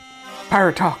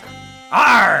Pirate talk.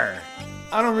 Arr!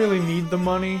 I don't really need the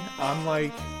money. I'm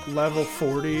like level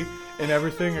 40 and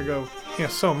everything. I go, yeah,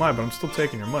 so am I, but I'm still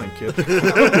taking your money, kid.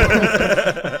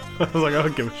 I was like, I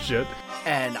don't give a shit.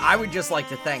 And I would just like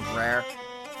to thank Rare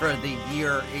for the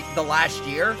last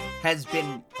year has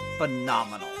been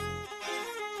phenomenal.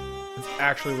 It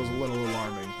actually was a little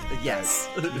alarming. Yes.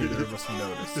 Neither of us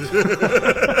noticed.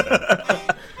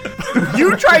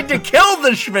 You tried to kill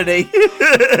the Schmitty.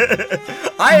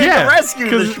 I had to rescue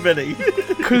the Schmitty.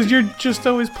 Because you're just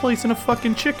always placing a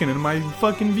fucking chicken in my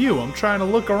fucking view. I'm trying to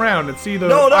look around and see the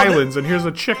islands, and here's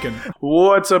a chicken.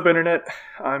 What's up, Internet?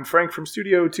 I'm Frank from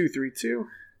Studio 232,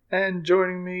 and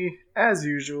joining me, as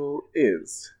usual,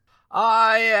 is...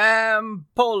 I am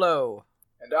Polo.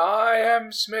 And I am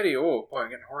Smitty. Oh, boy, I'm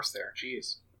getting hoarse there.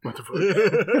 Jeez. What the fuck?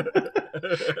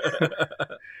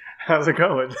 How's it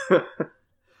going?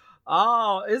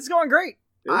 Oh, it's going great.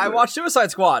 I watched Suicide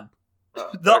Squad.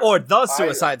 The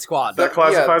Suicide Squad. That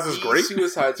classifies as great?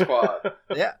 Suicide Squad.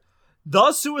 Yeah.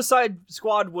 The Suicide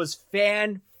Squad was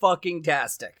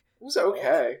fan-fucking-tastic. It was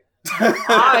okay.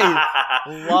 I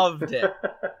loved it.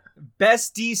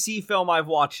 Best DC film I've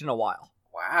watched in a while.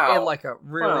 Wow. In like a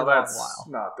really long while.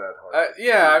 Not that hard.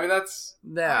 Yeah, I mean, that's...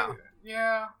 Yeah.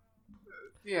 Yeah.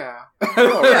 Yeah.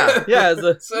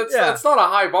 It's not a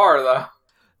high bar, though.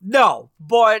 No,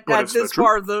 but at this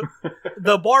bar,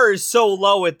 the bar is so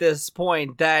low at this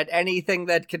point that anything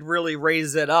that could really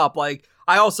raise it up, like,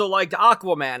 I also liked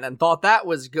Aquaman and thought that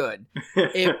was good.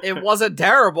 It wasn't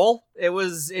terrible. It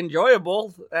was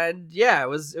enjoyable, and yeah, it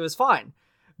was fine.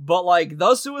 But, like,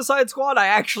 The Suicide Squad, I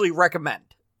actually recommend.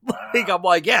 Like, I'm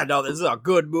like, yeah, no, this is a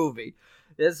good movie.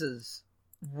 It was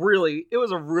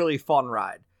a really fun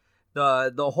ride.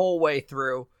 The whole way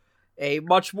through. A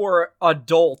much more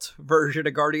adult version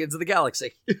of Guardians of the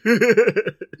Galaxy.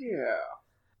 Yeah.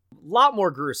 A lot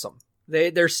more gruesome.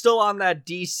 They're still on that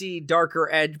DC darker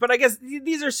edge, but I guess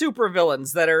these are super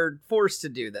villains that are forced to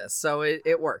do this, so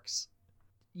it works.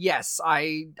 Yes,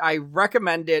 I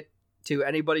recommend it to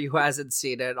anybody who hasn't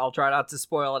seen it. I'll try not to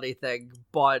spoil anything,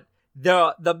 but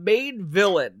the main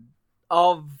villain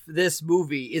of this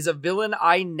movie is a villain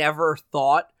I never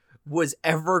thought was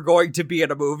ever going to be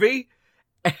in a movie.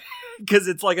 Because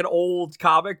it's like an old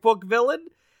comic book villain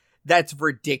that's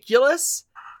ridiculous.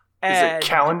 Is it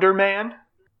Calendar Man?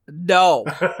 No,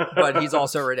 but he's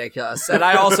also ridiculous, and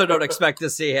I also don't expect to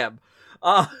see him.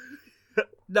 No,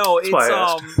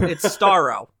 it's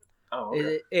Starro. Oh,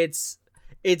 okay. It's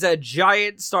a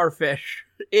giant starfish.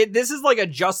 This is like a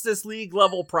Justice League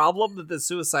level problem that the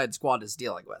Suicide Squad is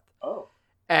dealing with. Oh,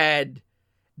 and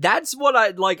that's what I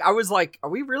was like, are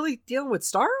we really dealing with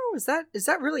Starro? Is that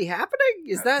really happening?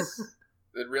 Is that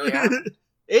it really happened?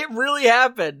 It really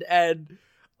happened, and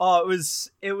it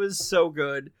was so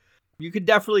good. You could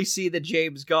definitely see that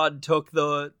James Gunn took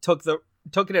it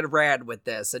and ran with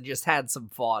this and just had some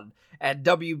fun. And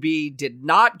WB did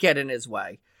not get in his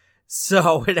way.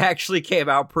 So it actually came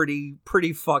out pretty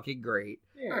fucking great.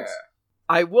 Yeah.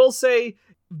 I will say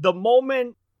the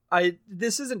moment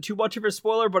this isn't too much of a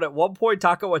spoiler, but at one point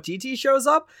Taika Waititi shows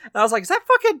up, and I was like, is that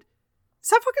fucking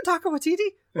Taika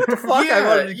Waititi? What the fuck?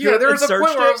 There was a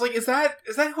point where I was like, is that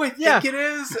who I think it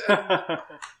is?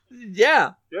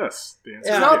 Yeah. Yes. He's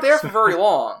not there for very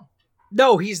long.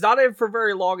 No, he's not in for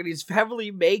very long, and he's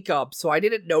heavily makeup, so I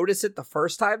didn't notice it the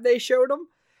first time they showed him.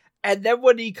 And then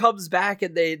when he comes back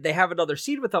and they have another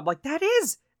scene with him, I'm like, that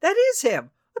is him.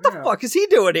 What the fuck is he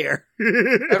doing here?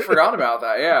 I forgot about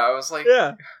that. Yeah, I was like,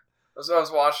 yeah. I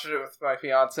was watching it with my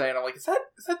fiance, and I'm like, is that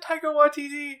Taika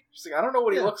Waititi? She's like, I don't know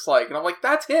what he looks like, and I'm like,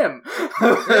 that's him.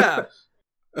 Yeah.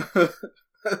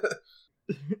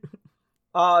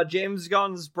 James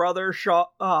Gunn's brother,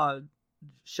 Sean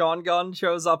Gunn,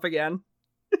 shows up again.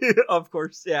 Of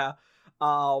course, yeah.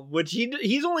 Which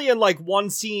he's only in like one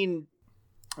scene.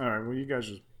 All right, well, you guys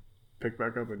just pick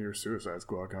back up in your Suicide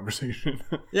Squad conversation.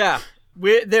 Yeah.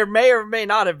 There may or may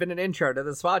not have been an intro to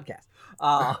this podcast.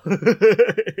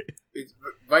 It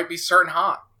might be certain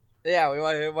hot. Yeah, we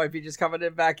might be just coming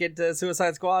back into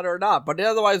Suicide Squad or not. But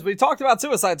otherwise, we talked about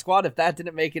Suicide Squad if that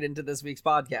didn't make it into this week's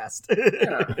podcast.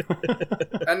 Yeah.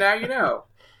 And now you know.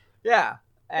 Yeah,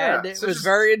 and it was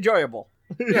very enjoyable.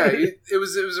 Yeah, it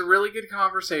was a really good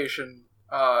conversation.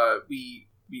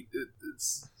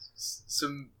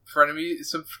 Some friends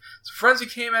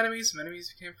became enemies, some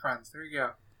enemies became friends. There you go.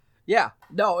 Yeah,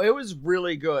 no, it was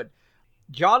really good.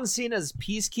 John Cena's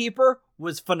Peacekeeper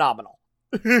was phenomenal.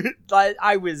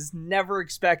 I was never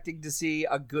expecting to see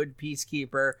a good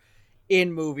Peacekeeper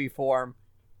in movie form,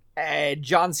 and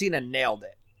John Cena nailed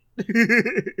it.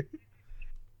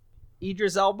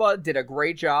 Idris Elba did a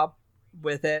great job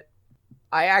with it.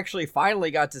 I actually finally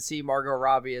got to see Margot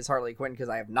Robbie as Harley Quinn because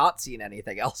I have not seen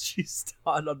anything else she's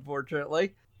done,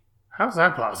 unfortunately. How's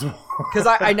that possible? Because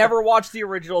I never watched the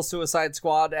original Suicide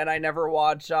Squad, and I never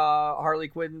watched Harley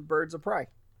Quinn Birds of Prey.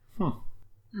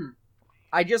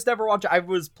 I just never watched it. I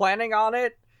was planning on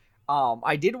it.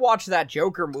 I did watch that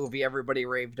Joker movie everybody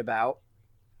raved about,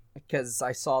 because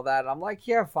I saw that, and I'm like,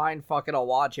 yeah, fine, fuck it, I'll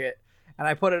watch it. And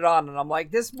I put it on, and I'm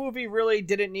like, this movie really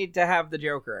didn't need to have the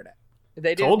Joker in it.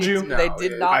 They didn't told you. They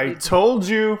did not. I told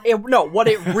you. No, what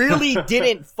it really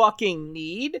didn't fucking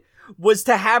need was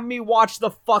to have me watch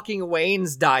the fucking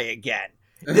Waynes die again.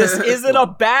 This isn't a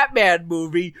Batman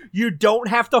movie. You don't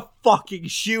have to fucking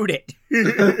shoot it.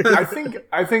 I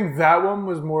think that one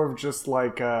was more of just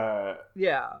like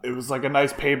yeah. It was like a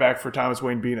nice payback for Thomas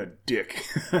Wayne being a dick.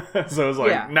 So it was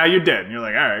like, now you're dead. And you're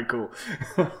like, all right, cool.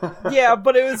 Yeah,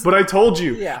 but it was. But I told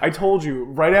you. Yeah. I told you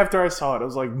right after I saw it. I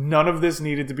was like, none of this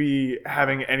needed to be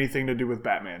having anything to do with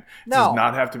Batman. It does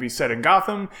not have to be set in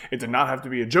Gotham. It did not have to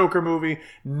be a Joker movie.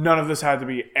 None of this had to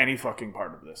be any fucking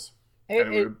part of this.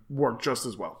 And it would work just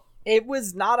as well. It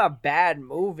was not a bad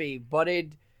movie, but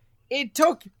it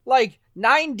took like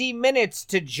 90 minutes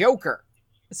to Joker.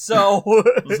 So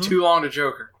it's too long to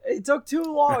Joker. It took too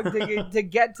long to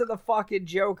get to the fucking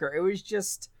Joker. It was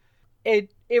just it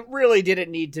really didn't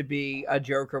need to be a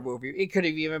Joker movie. It could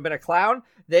have even been a clown.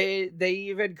 They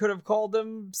even could have called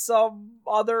him some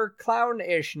other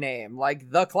clown-ish name, like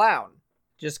the Clown.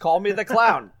 Just call me the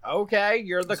Clown. Okay,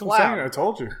 you're the That's Clown. what I'm saying. I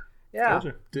told you. Yeah,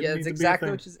 yeah, it's exactly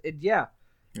what you said. Yeah,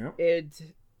 yep.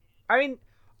 I mean,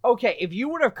 okay, if you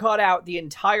would have cut out the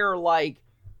entire like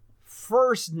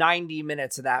first 90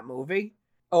 minutes of that movie,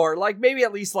 or like maybe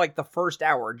at least like the first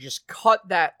hour, just cut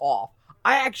that off.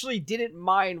 I actually didn't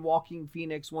mind Joaquin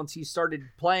Phoenix once he started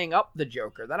playing up the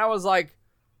Joker. Then I was like,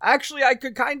 actually, I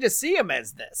could kind of see him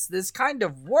as this. This kind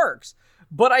of works.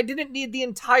 But I didn't need the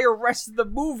entire rest of the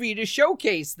movie to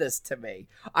showcase this to me.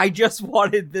 I just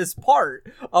wanted this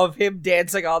part of him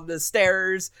dancing on the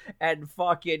stairs and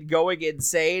fucking going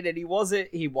insane, and he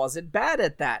wasn't bad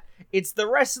at that. It's the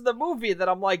rest of the movie that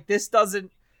I'm like, this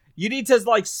doesn't... You need to,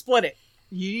 like, split it.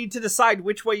 You need to decide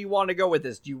which way you want to go with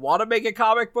this. Do you want to make a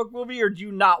comic book movie, or do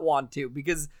you not want to?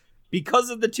 Because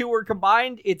of the two are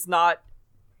combined, it's not...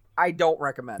 I don't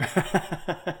recommend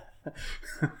it.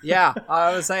 Yeah,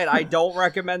 I was saying, I don't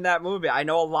recommend that movie. I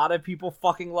know a lot of people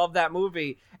fucking love that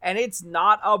movie, and it's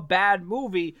not a bad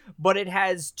movie, but it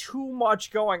has too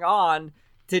much going on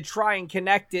to try and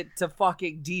connect it to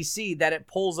fucking DC that it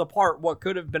pulls apart what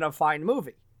could have been a fine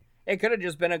movie. It could have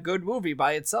just been a good movie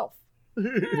by itself.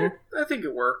 I think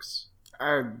it works.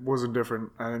 I was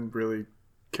indifferent. I didn't really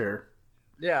care.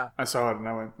 Yeah. I saw it and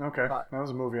I went, okay, that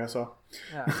was a movie I saw.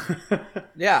 Yeah.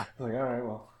 Yeah. I was like, all right,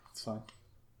 well, it's fine.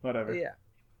 Whatever. Yeah.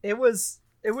 It was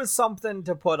something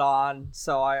to put on,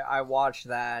 so I watched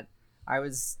that. I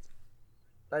was...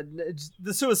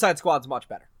 the Suicide Squad's much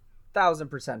better.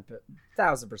 1,000%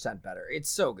 better. It's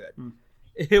so good.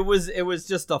 It was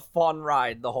just a fun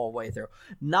ride the whole way through.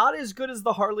 Not as good as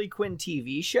the Harley Quinn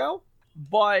TV show,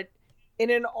 but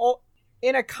in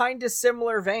a kind of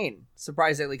similar vein,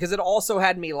 surprisingly, because it also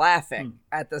had me laughing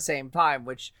at the same time,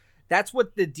 which that's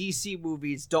what the DC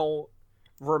movies don't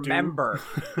remember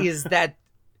is that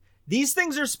these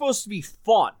things are supposed to be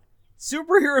fun.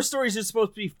 Superhero stories are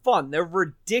supposed to be fun. They're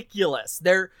ridiculous.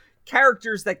 They're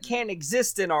characters that can't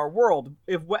exist in our world.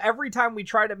 If every time we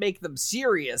try to make them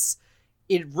serious,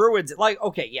 it ruins it. Like,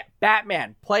 okay, yeah,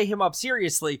 Batman, play him up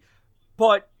seriously,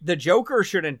 but the Joker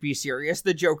shouldn't be serious.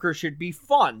 The Joker should be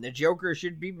fun. The Joker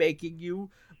should be making you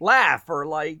laugh, or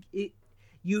like it.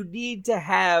 You need to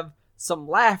have some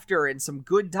laughter and some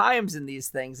good times in these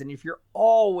things, and if you're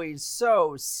always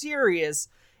so serious,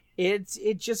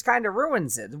 it just kind of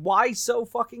ruins it. Why so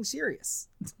fucking serious?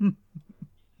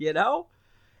 You know?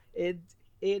 It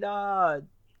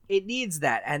needs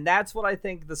that, and that's what I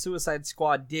think the Suicide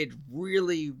Squad did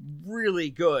really,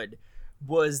 really good,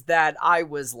 was that I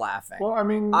was laughing. Well, I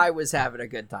mean... I was having a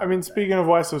good time. I mean, speaking of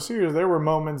why so serious, there were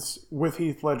moments with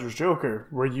Heath Ledger's Joker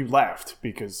where you laughed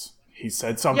because he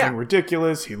said something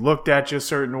ridiculous, he looked at you a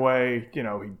certain way, you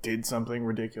know, he did something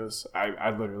ridiculous. I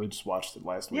literally just watched it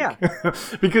last week. Yeah.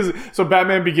 Because, so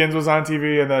Batman Begins was on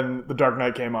TV, and then The Dark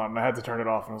Knight came on, and I had to turn it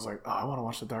off, and I was like, oh, I want to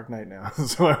watch The Dark Knight now.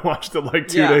 So I watched it like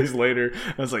 2 days later,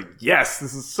 and I was like, yes,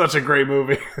 this is such a great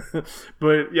movie.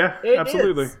 But yeah,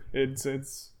 absolutely.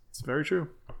 It's very true.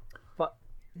 But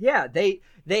yeah,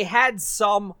 they had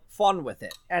some fun with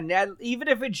it, and even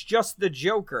if it's just the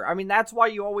Joker, I mean, that's why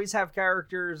you always have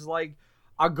characters like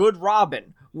a good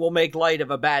Robin will make light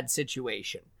of a bad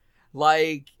situation,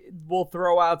 like we'll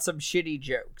throw out some shitty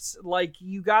jokes. Like,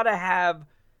 you gotta have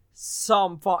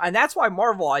some fun. And that's why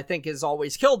Marvel, I think, has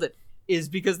always killed it, is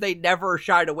because they never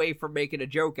shied away from making a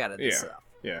joke out of this stuff.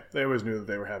 Yeah, they always knew that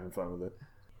they were having fun with it.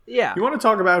 Yeah. You want to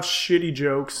talk about shitty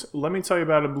jokes? Let me tell you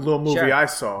about a little movie I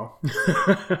saw.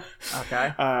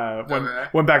 Okay.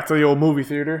 Went back to the old movie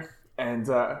theater and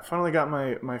finally got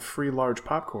my free large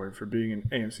popcorn for being an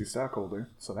AMC stockholder.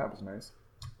 So that was nice.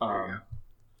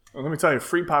 Let me tell you,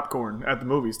 free popcorn at the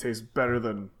movies tastes better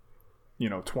than,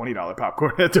 $20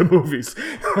 popcorn at the movies.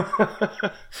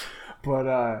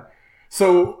 But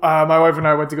so my wife and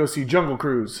I went to go see Jungle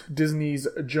Cruise, Disney's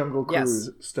Jungle Cruise,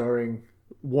 starring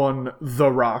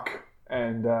The Rock,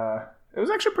 and it was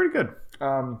actually pretty good.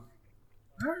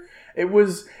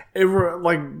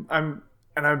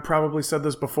 I've probably said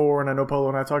this before, and I know Polo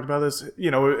and I talked about this.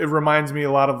 It reminds me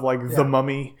a lot of like The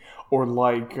Mummy, or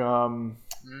like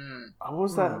what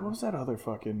was that? What was that other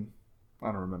fucking? I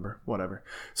don't remember. Whatever,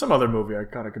 some other movie I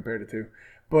kind of compared it to.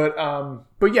 But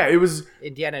yeah, it was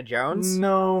Indiana Jones.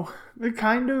 No, it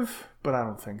kind of, but I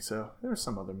don't think so. There was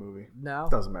some other movie. No,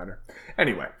 doesn't matter.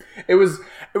 Anyway, it was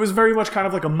very much kind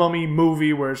of like a mummy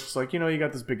movie where it's just like, you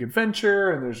got this big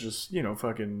adventure and there's just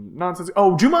fucking nonsense.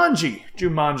 Oh,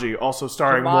 Jumanji, also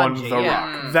starring The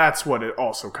Rock. That's what it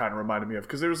also kind of reminded me of,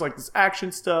 because there was like this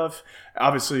action stuff.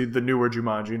 Obviously, the newer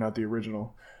Jumanji, not the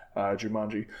original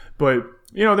Jumanji, but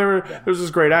there was this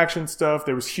great action stuff.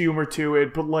 There was humor to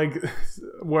it, but like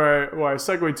where I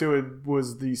segued to it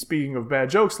was the speaking of bad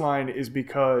jokes line, is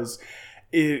because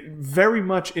it very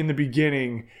much in the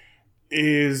beginning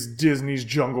is Disney's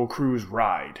Jungle Cruise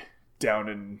ride down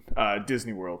in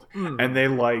Disney World, and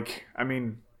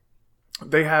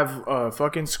they have a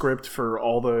fucking script for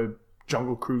all the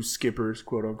Jungle Cruise skippers,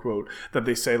 quote unquote, that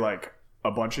they say like a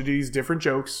bunch of these different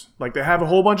jokes. Like, they have a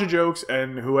whole bunch of jokes,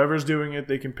 and whoever's doing it,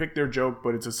 they can pick their joke,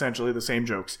 but it's essentially the same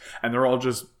jokes. And they're all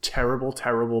just terrible,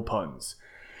 terrible puns,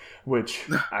 which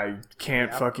I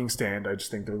can't fucking stand. I just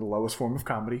think they're the lowest form of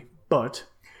comedy. But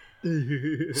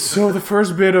so the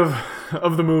first bit of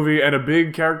the movie, and a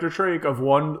big character trait of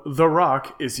The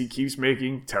Rock, is he keeps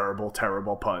making terrible,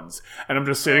 terrible puns. And I'm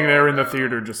just sitting there in the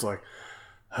theater just like,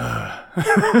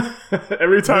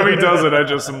 every time he does it,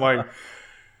 I'm like,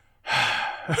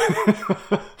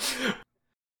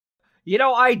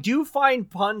 I do find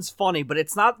puns funny, but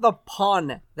it's not the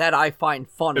pun that I find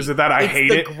funny. Is it that I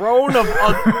hate it? The groan of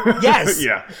yes,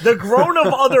 yeah. The groan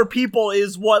of other people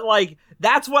is what, like,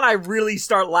 that's when I really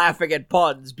start laughing at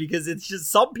puns, because it's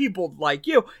just some people like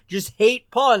you just hate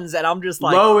puns, and I'm just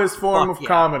like, lowest form of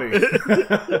comedy.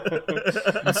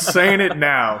 I'm saying it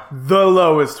now, the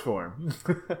lowest form.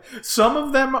 Some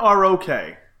of them are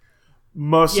okay.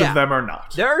 Most of them are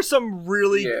not. There are some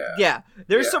really,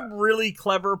 some really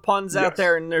clever puns out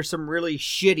there, and there's some really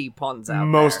shitty puns out there.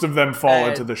 Most of them fall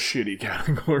into the shitty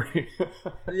category.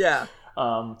 Yeah.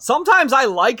 Sometimes I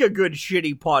like a good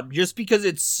shitty pun, just because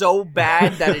it's so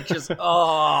bad that it just,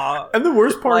 And the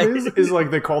worst part is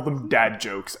like they call them dad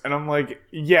jokes, and I'm like,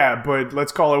 yeah, but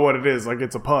let's call it what it is. Like,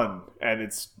 it's a pun, and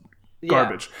it's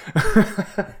garbage.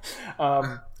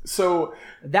 So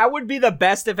that would be the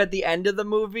best if at the end of the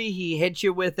movie he hits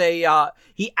you with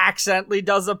he accidentally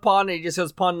does a pun and he just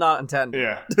goes, pun not intended.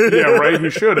 Yeah, right.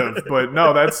 He should have, but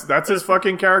no, that's his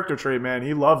fucking character trait, man.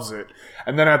 He loves it.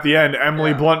 And then at the end,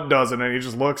 Emily Blunt does it, and he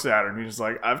just looks at her and he's just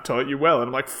like, "I've taught you well," and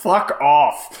I'm like, "Fuck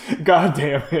off, god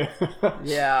damn it."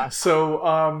 Yeah.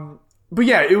 So, but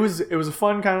yeah, it was a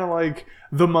fun kind of like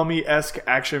The Mummy-esque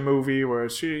action movie where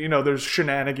there's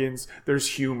shenanigans, there's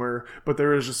humor, but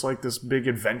there is just like this big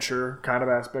adventure kind of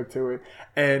aspect to it.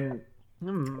 And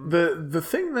the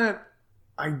thing that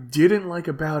I didn't like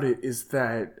about it is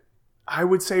that I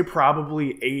would say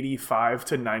probably 85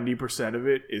 to 90% of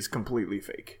it is completely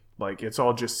fake. Like, it's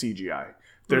all just CGI.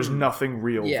 There's nothing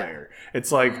real there.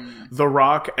 It's like The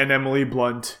Rock and Emily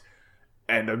Blunt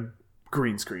and a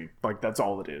green screen. Like, that's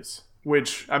all it is.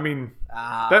 Which, hey,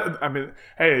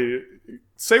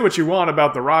 say what you want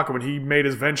about The Rock when he made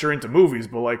his venture into movies,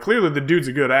 but like, clearly the dude's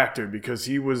a good actor, because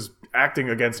he was acting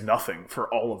against nothing for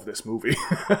all of this movie.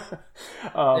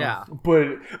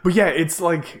 But yeah, it's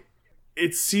like,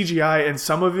 it's CGI, and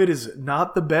some of it is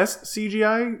not the best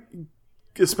CGI,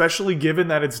 especially given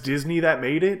that it's Disney that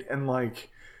made it, and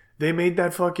like, they made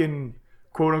that fucking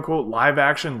quote-unquote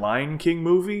live-action Lion King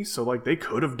movie, so like, they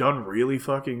could have done really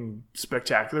fucking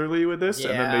spectacularly with this,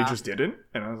 and then they just didn't,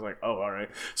 and I was like, oh, alright.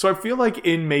 So I feel like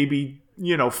in maybe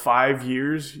 5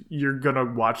 years, you're gonna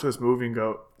watch this movie and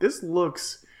go, this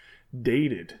looks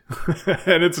dated.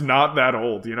 And it's not that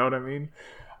old, you know what I mean?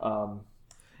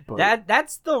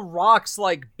 That's the Rock's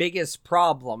like biggest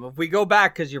problem. If we go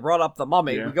back, because you brought up the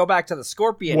Mummy, we go back to the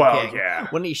Scorpion King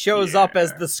when he shows up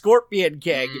as the Scorpion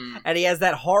King, and he has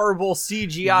that horrible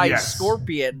CGI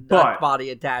scorpion body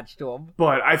attached to him.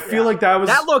 But I feel like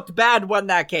that looked bad when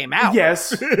that came out.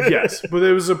 Yes, but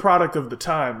it was a product of the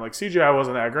time. Like CGI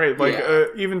wasn't that great. Like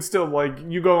even still, like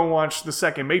you go and watch the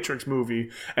second Matrix movie,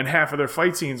 and half of their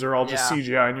fight scenes are all just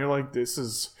CGI, and you're like, this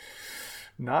is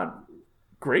not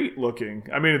great looking.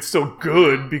 I mean, it's still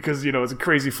good because, it's a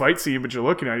crazy fight scene, but you're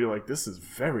looking at it, you're like, this is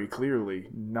very clearly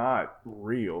not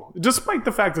real. Despite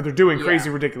the fact that they're doing crazy,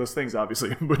 ridiculous things,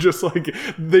 obviously. But just like,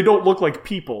 they don't look like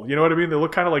people. You know what I mean? They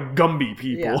look kind of like Gumby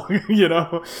people,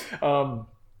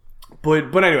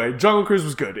 But anyway, Jungle Cruise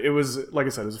was good. It was, like I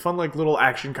said, it was a fun, like, little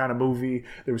action kind of movie.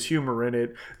 There was humor in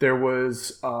it. There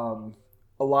was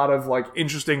a lot of like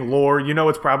interesting lore.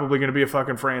 It's probably going to be a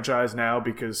fucking franchise now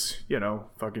because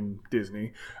fucking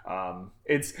Disney.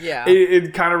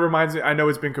 It kind of reminds me. I know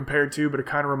it's been compared to, but it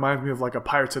kind of reminds me of like a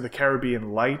Pirates of the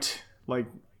Caribbean light. Like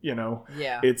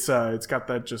it's got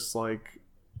that just like,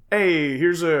 hey,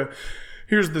 here's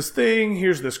this thing,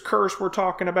 here's this curse we're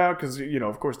talking about, because,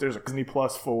 of course, there's a Disney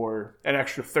Plus for an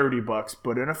extra $30,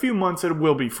 but in a few months it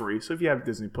will be free, so if you have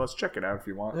Disney Plus, check it out if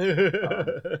you want.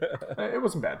 It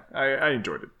wasn't bad. I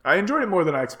enjoyed it. I enjoyed it more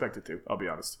than I expected to, I'll be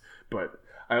honest. But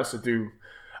I also do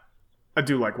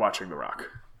like watching The Rock.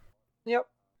 Yep.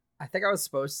 I think I was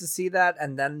supposed to see that,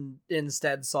 and then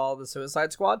instead saw The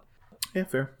Suicide Squad. Yeah,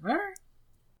 fair. All right.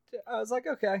 I was like,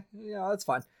 okay, that's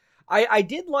fine. I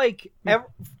did like,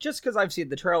 just because I've seen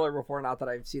the trailer before, not that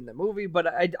I've seen the movie, but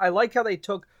I like how they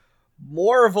took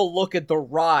more of a look at the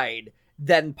ride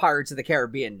than Pirates of the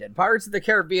Caribbean did. Pirates of the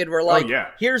Caribbean were like,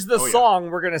 here's the song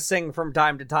we're going to sing from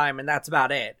time to time, and that's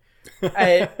about it.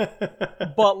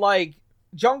 But like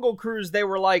Jungle Cruise, they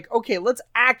were like, okay, let's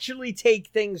actually take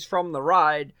things from the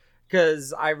ride,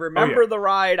 because I remember the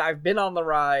ride, I've been on the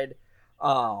ride.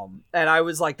 And I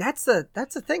was like, that's the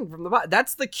thing from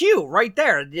that's the cue right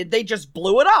there. They just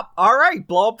blew it up. All right,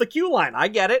 blow up the cue line. I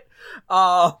get it.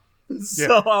 I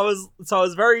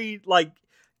was very like,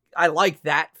 I like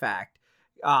that fact.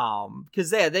 Cause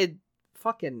they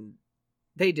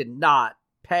did not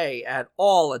pay at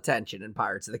all attention in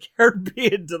Pirates of the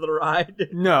Caribbean to the ride.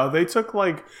 No, they took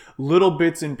like little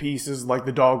bits and pieces, like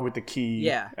the dog with the key.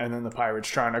 And then the pirates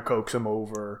trying to coax him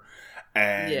over.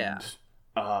 And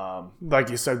like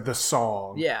you said, the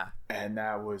song, and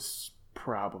that was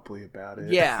probably about it.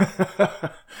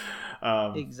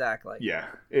 Exactly.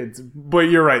 But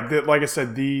you're right. Like I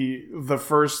said, the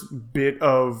first bit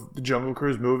of the Jungle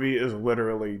Cruise movie is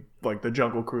literally like the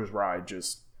Jungle Cruise ride,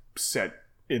 just set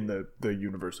in the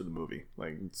universe of the movie.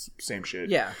 Like, it's same shit.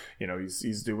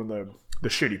 He's doing the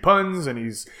shitty puns, and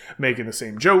he's making the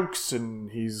same jokes, and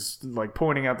he's like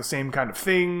pointing out the same kind of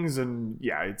things, and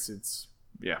it's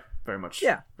very much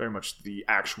the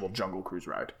actual Jungle Cruise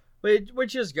ride.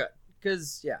 Which is good,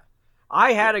 because,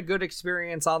 I had a good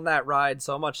experience on that ride,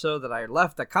 so much so that I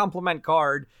left a compliment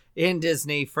card in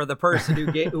Disney for the person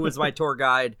who was my tour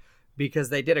guide, because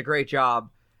they did a great job,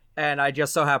 and I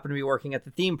just so happened to be working at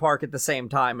the theme park at the same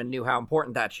time and knew how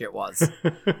important that shit was.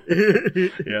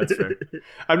 That's fair.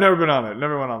 I've never been on it.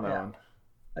 Never went on that one.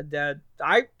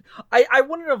 I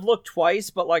wouldn't have looked twice,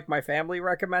 but like my family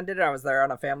recommended it. I was there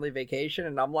on a family vacation,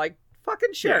 and I'm like,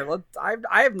 fucking sure.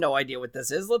 I have no idea what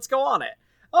this is. Let's go on it.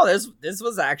 Oh, this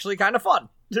was actually kind of fun.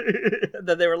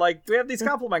 Then they were like, do we have these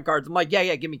compliment cards? I'm like,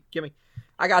 yeah, give me.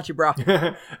 I got you, bro.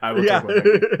 I will take one.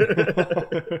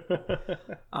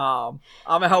 I'm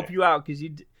gonna help you out because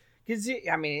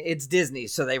I mean, it's Disney,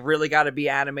 so they really got to be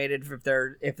animated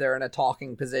if they're in a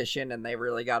talking position, and they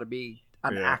really got to be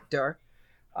an actor.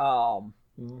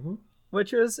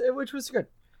 Which was good.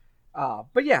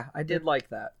 But yeah, I did like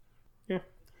that. Yeah.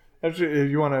 Actually,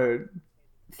 if you want to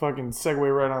fucking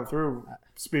segue right on through,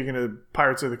 speaking of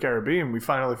Pirates of the Caribbean, we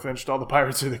finally finished all the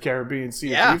Pirates of the Caribbean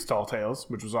Sea of Thieves Tall Tales,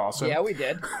 which was awesome. Yeah, we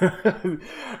did.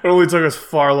 It only took us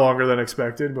far longer than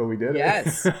expected, but we did it.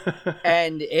 Yes.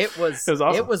 And it was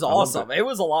awesome. It was awesome. It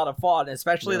was a lot of fun,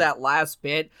 especially that last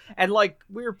bit. And like,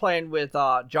 we were playing with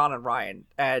John and Ryan,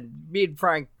 and me and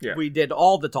Frank, we did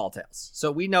all the Tall Tales.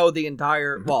 So we know the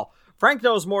entire, well, Frank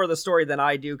knows more of the story than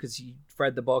I do because he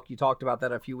read the book. You talked about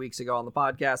that a few weeks ago on the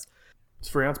podcast. It's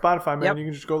free on Spotify, man. Yep. You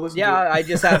can just go listen to it. Yeah, I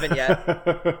just haven't yet.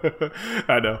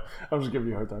 I know. I'm just giving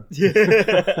you a hard time.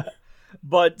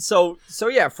 But so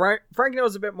yeah, Frank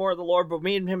knows a bit more of the lore, but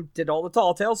me and him did all the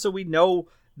Tall Tales, so we know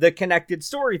the connected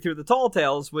story through the Tall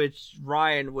Tales, which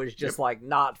Ryan was just like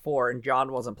not for, and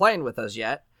John wasn't playing with us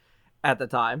yet at the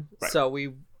time. Right. So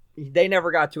we they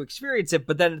never got to experience it.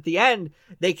 But then at the end,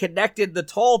 they connected the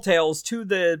Tall Tales to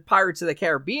the Pirates of the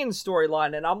Caribbean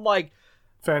storyline, and I'm like,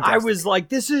 fantastic. I was like,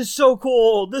 this is so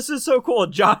cool. This is so cool.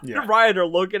 John and Ryan are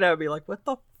looking at me like, what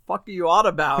the fuck are you on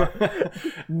about?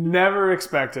 Never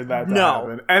expected that to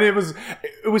happen. And it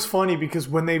was funny because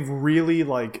when they really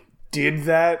like did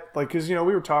that, like, because we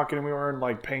were talking and we weren't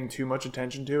like paying too much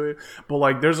attention to it, but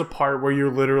like there's a part where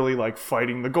you're literally like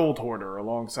fighting the Gold Hoarder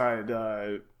alongside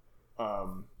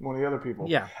one of the other people.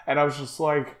 Yeah. And I was just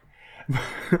like,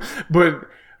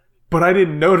 But I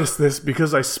didn't notice this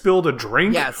because I spilled a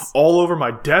drink all over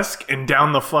my desk and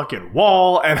down the fucking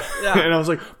wall. And, and I was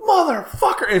like,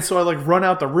 motherfucker. And so I like run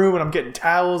out the room and I'm getting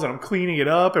towels and I'm cleaning it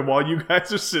up. And while you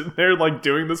guys are sitting there like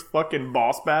doing this fucking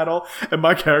boss battle and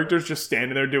my character's just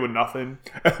standing there doing nothing.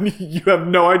 And you have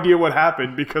no idea what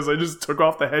happened because I just took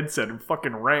off the headset and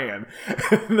fucking ran.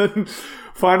 And then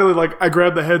finally, like, I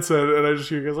grabbed the headset and I just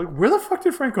hear you guys like, where the fuck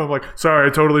did Frank go? I'm like, sorry, I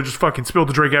totally just fucking spilled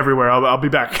the drink everywhere. I'll be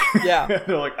back. Yeah. And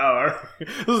they're like, oh, all right.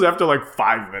 This is after like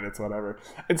 5 minutes, whatever.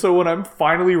 And so when I'm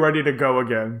finally ready to go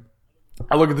again,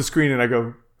 I look at the screen and I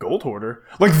go, Gold Hoarder?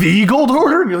 Like the Gold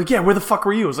Hoarder? And you're like, yeah, where the fuck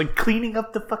were you? I was like, cleaning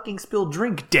up the fucking spilled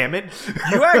drink, damn it.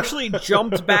 You actually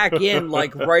jumped back in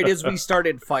like right as we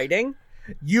started fighting.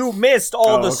 You missed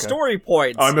all the story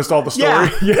points. Oh, I missed all the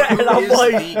story? Yeah. And I'm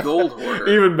like, the Gold Hoarder?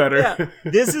 Even better. Yeah.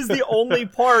 This is the only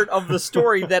part of the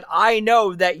story that I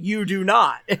know that you do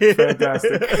not.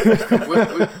 Fantastic.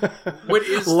 What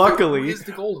is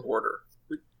the Gold Hoarder?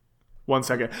 1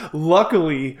 second.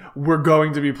 Luckily, we're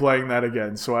going to be playing that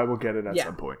again, so I will get it at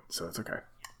some point. So it's okay.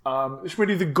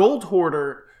 Schmitty, the Gold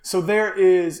Hoarder. So there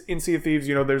is, in Sea of Thieves,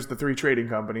 there's the 3 trading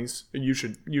companies.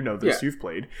 You know this, you've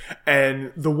played.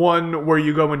 And the one where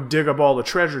you go and dig up all the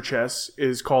treasure chests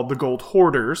is called the Gold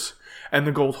Hoarders. And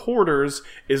the Gold Hoarders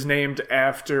is named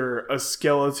after a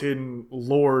skeleton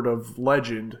lord of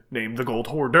legend named the Gold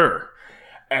Hoarder.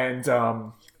 And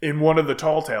in one of the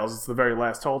Tall Tales, it's the very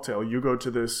last Tall Tale, you go to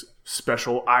this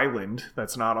special island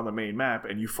that's not on the main map,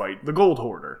 and you fight the Gold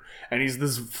Hoarder. And he's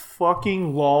this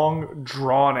fucking long,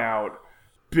 drawn-out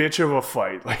bitch of a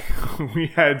fight. Like, we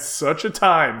had such a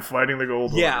time fighting the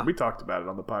Gold Hoarder. Yeah. We talked about it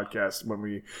on the podcast when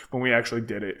we actually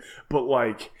did it. But,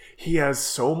 like, he has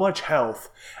so much health,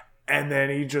 and then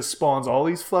he just spawns all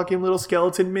these fucking little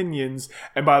skeleton minions,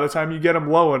 and by the time you get him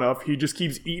low enough, he just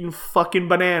keeps eating fucking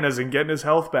bananas and getting his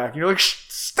health back. And you're like,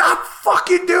 stop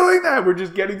fucking doing that! We're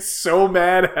just getting so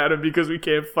mad at him because we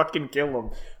can't fucking kill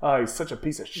him. Oh, he's such a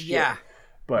piece of shit. Yeah.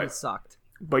 But it sucked.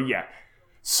 But yeah.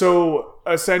 So,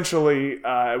 essentially,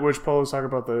 which Paul was talking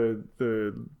about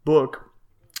the book,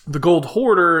 the Gold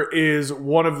Hoarder is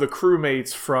one of the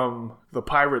crewmates from the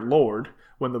Pirate Lord,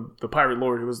 when the Pirate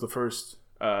Lord, who was the first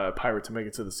pirate to make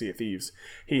it to the Sea of Thieves,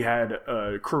 he had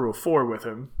a crew of 4 with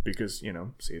him, because, Sea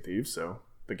of Thieves, so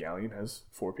the galleon has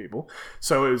 4 people.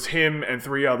 So it was him and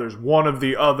 3 others. One of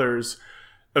the others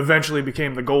eventually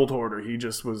became the Gold Hoarder. He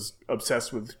just was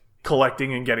obsessed with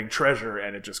collecting and getting treasure,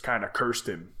 and it just kind of cursed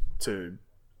him to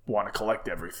want to collect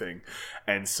everything.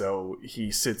 And so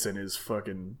he sits in his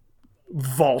fucking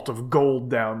vault of gold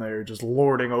down there, just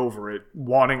lording over it,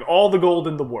 wanting all the gold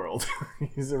in the world.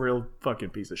 He's a real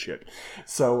fucking piece of shit.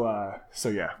 So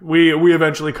yeah, we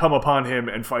eventually come upon him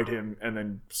and fight him, and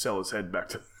then sell his head back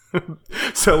to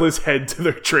sell his head to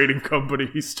the trading company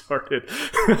he started.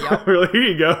 Yep. We're like, here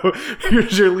you go.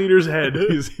 Here's your leader's head.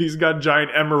 He's got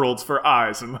giant emeralds for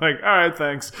eyes. I'm like, all right,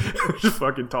 thanks. Just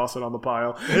fucking toss it on the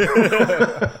pile.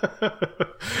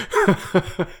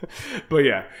 But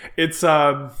yeah, it's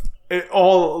it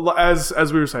all, as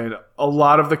we were saying, a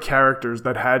lot of the characters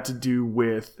that had to do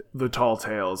with the Tall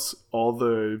Tales, all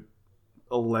the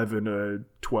 11,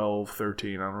 12,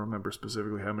 13, I don't remember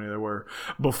specifically how many there were,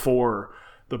 before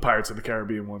the Pirates of the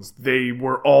Caribbean ones, they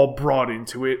were all brought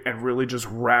into it and really just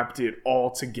wrapped it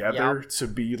all together to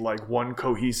be like one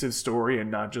cohesive story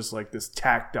and not just like this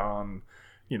tacked on,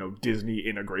 Disney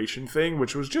integration thing,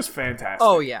 which was just fantastic.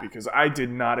 Oh, yeah. Because I did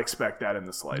not expect that in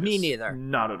the slightest. Me neither.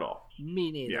 Not at all.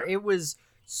 Me neither. Yeah. It was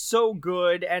so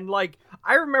good. And like,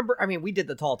 I remember, we did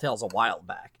the Tall Tales a while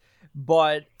back,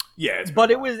 but yeah,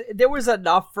 there was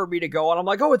enough for me to go on. I'm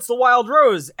like, oh, it's the Wild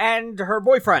Rose and her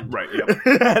boyfriend. Right, yep.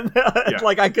 And,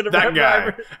 like, I could have that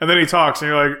guy. And then he talks and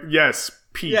you're like, yes,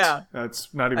 Pete. Yeah.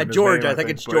 That's not even his George, name, I think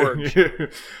it's but, George.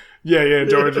 yeah,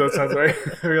 George, that sounds right.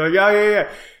 You're like, yeah.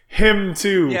 Him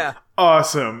too. Yeah.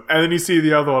 Awesome. And then you see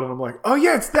the other one and I'm like, oh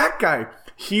yeah, it's that guy.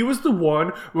 He was the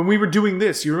one when we were doing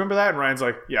this. You remember that? And Ryan's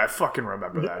like, yeah, I fucking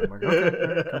remember that. I'm like,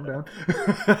 okay, calm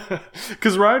down.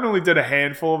 Because Ryan only did a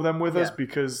handful of them with us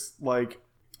because, like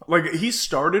he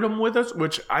started them with us,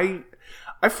 which I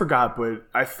I forgot, but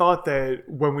I thought that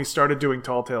when we started doing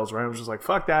Tall Tales, Ryan was just like,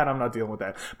 fuck that, I'm not dealing with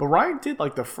that. But Ryan did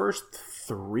like the first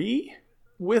 3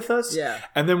 with us. Yeah.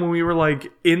 And then when we were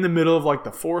like in the middle of like the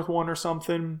 4th one or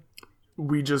something,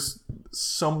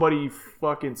 somebody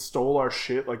fucking stole our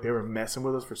shit. Like they were messing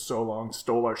with us for so long,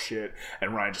 stole our shit.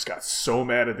 And Ryan just got so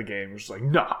mad at the game. He was just like,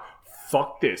 nah,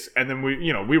 fuck this. And then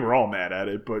we were all mad at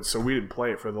it, but so we didn't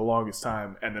play it for the longest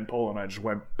time. And then Polo and I just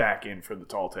went back in for the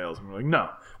Tall Tales, and we're like, no,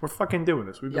 we're fucking doing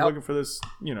this. We've been looking for this,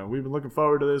 we've been looking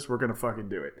forward to this. We're gonna fucking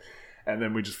do it. And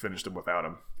then we just finished him without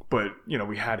him. But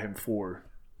we had him for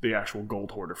the actual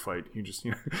gold hoarder fight. He just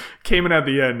came in at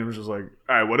the end and was just like,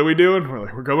 all right, what are we doing? We're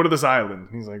like, we're going to this island.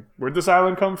 And he's like, where'd this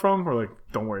island come from? We're like,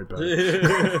 don't worry about it.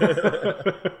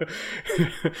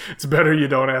 It's better you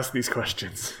don't ask these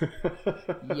questions.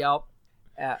 Yep.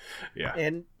 Yeah.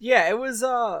 And yeah, it was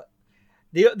the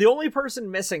only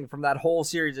person missing from that whole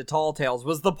series of Tall Tales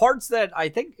was the parts that I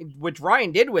think which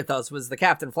Ryan did with us was the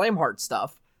Captain Flameheart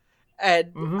stuff.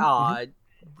 And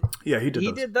yeah, he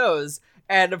did those.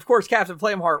 And of course Captain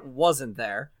Flameheart wasn't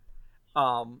there.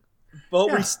 But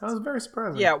yeah, that was very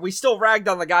surprising. Yeah, we still ragged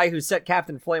on the guy who set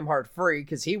Captain Flameheart free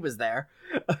because he was there.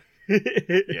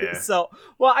 Yeah. So,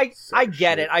 well, I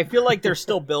get it. I feel like they're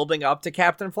still building up to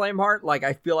Captain Flameheart. Like,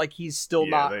 I feel like he's still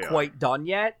not quite done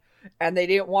yet. And they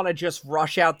didn't want to just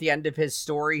rush out the end of his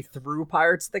story through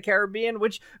Pirates of the Caribbean,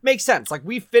 which makes sense. Like,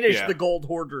 we finished the Gold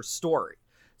Hoarder story.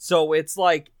 So it's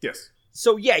like... Yes.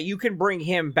 So, yeah, you can bring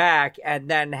him back and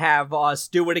then have us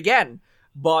do it again,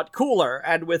 but cooler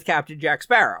and with Captain Jack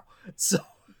Sparrow. So...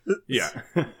 Yeah.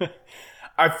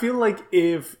 I feel like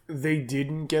if they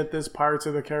didn't get this Pirates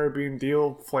of the Caribbean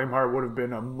deal, Flameheart would have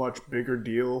been a much bigger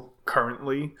deal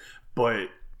currently. But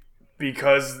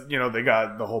because, they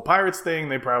got the whole Pirates thing,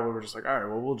 they probably were just like, all right,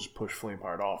 well, we'll just push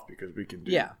Flameheart off because we can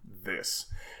do this.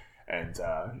 And,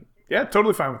 yeah,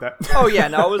 totally fine with that. Oh, yeah,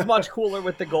 no, it was much cooler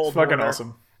with the gold. Fucking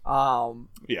awesome.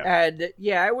 Yeah. And,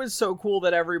 yeah, it was so cool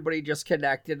that everybody just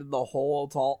connected and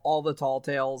all the Tall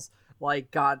Tales, like,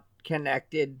 got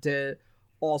connected to...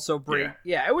 Also bring,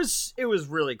 it was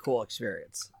really cool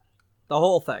experience, the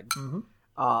whole thing. Mm-hmm.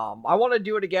 I want to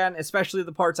do it again, especially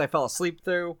the parts I fell asleep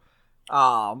through.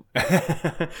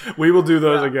 We will do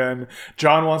those again.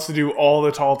 John wants to do all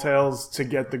the Tall Tales to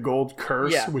get the gold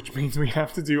curse, which means we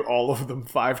have to do all of them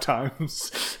 5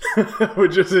 times,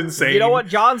 which is insane. You know what?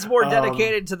 John's more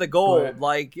dedicated to the gold.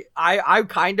 Like I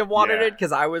kind of wanted it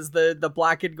because I was the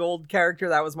black and gold character.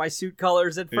 That was my suit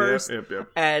colors at first,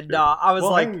 and I was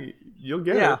like. Hey, you'll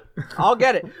get it. I'll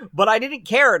get it. But I didn't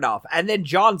care enough. And then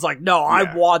John's like, no,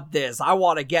 I want this. I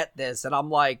want to get this. And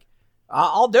I'm like,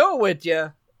 I'll do it with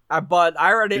you. But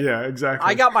I already... Yeah, exactly.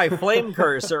 I got my flame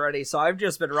curse already, so I've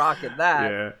just been rocking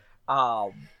that. Yeah.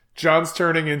 John's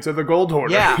turning into the gold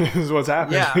hoarder is what's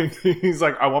happening. Yeah. He's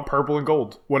like, I want purple and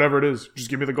gold. Whatever it is,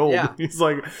 just give me the gold. Yeah.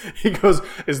 He goes,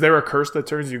 is there a curse that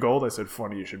turns you gold? I said,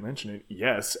 funny you should mention it.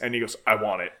 Yes. And he goes, I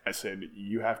want it. I said,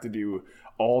 you have to do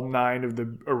all 9 of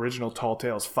the original Tall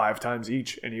Tales 5 times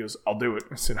each. And he goes, I'll do it.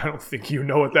 I said, I don't think you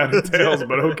know what that entails,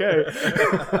 but okay.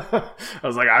 I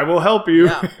was like, I will help you.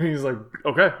 Yeah. He's like,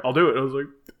 okay, I'll do it. I was like,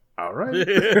 all right.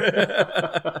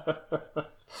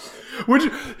 Which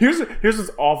here's what's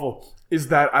awful is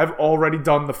that I've already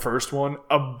done the first one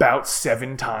about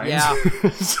 7 times. Yeah.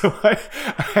 So I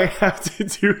have to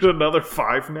do another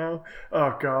 5 now.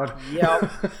 Oh god.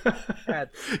 Yep.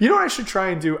 You know what I should try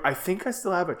and do? I think I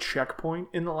still have a checkpoint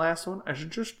in the last one. I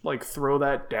should just throw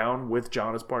that down with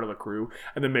John as part of the crew,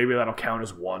 and then maybe that'll count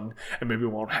as 1, and maybe we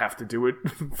won't have to do it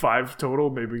 5 total.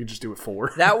 Maybe we can just do it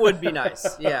 4. That would be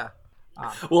nice. Yeah.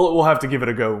 We'll have to give it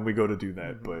a go when we go to do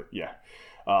that, but yeah.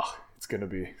 It's gonna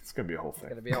be a whole thing.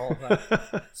 It's gonna be a whole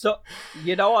thing. So,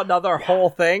 another whole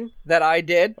thing that I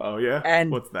did. Oh yeah,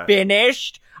 and what's that?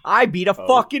 Finished. I beat a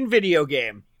fucking video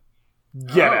game.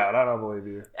 Get out! I don't believe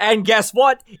you. And guess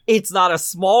what? It's not a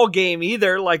small game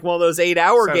either. Like one of those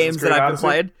 8-hour games that I've been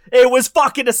playing. It was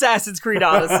fucking Assassin's Creed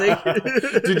Odyssey.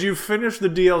 Did you finish the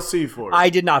DLC for it? I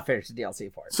did not finish the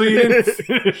DLC for it. So you didn't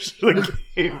finish the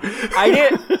game? I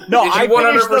did. No, I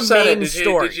finished the main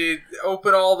story. Did you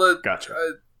open all the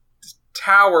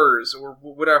towers or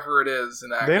whatever it is in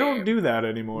that They game? don't do that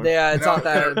anymore. Yeah, it's not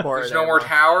that important. There's no more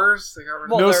towers?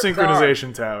 No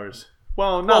synchronization towers.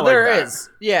 Well, there is.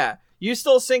 Yeah. You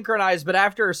still synchronize, but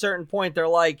after a certain point, they're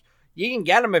like, you can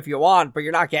get them if you want, but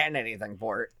you're not getting anything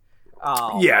for it.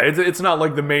 Yeah, it's not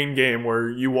like the main game where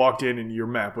you walked in and your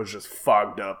map was just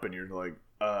fogged up and you're like,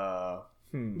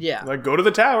 Yeah. Like, go to the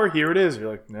tower, here it is.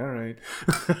 You're like, all right.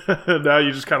 Now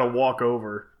you just kind of walk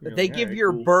over. They give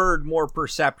your bird more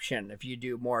perception if you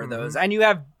do more of those. And you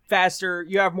have faster.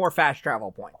 You have more fast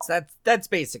travel points. That's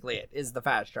basically it. Is the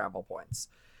fast travel points.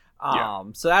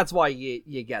 So that's why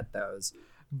you get those.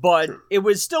 But it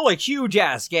was still a huge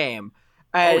ass game,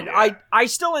 and I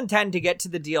still intend to get to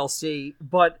the DLC.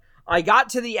 But I got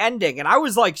to the ending, and I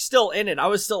was like still in it. I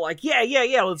was still like, yeah,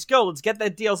 let's go, let's get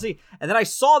that DLC. And then I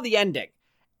saw the ending,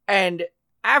 and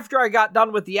after I got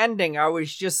done with the ending, I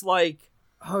was just like,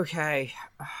 okay.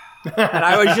 And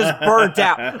I was just burnt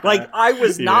out. Like, I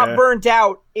was not burnt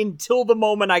out until the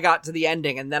moment I got to the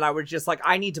ending. And then I was just like,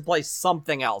 I need to play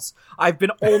something else. I've been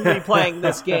only playing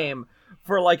this game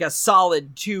for like a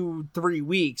solid 2-3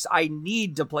 weeks. I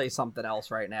need to play something else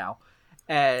right now.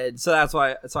 And so that's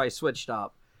why I switched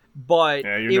up. But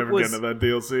yeah, you're never getting to that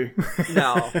DLC.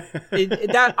 No.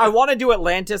 That I want to do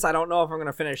Atlantis. I don't know if I'm going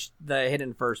to finish the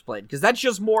Hidden First Blade, because that's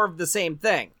just more of the same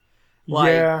thing.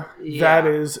 Like, that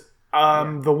is...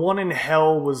 the one in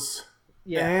Hell was,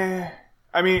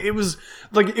 I mean, it was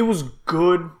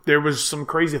good. There was some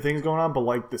crazy things going on, but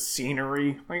like the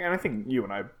scenery, like, and I think you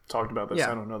and I talked about this.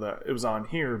 Yeah. I don't know that it was on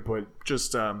here, but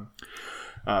just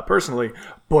personally,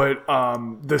 but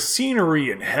the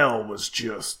scenery in Hell was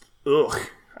just ugh.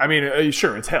 I mean,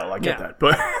 sure, it's hell. I get that,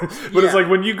 but it's like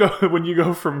when you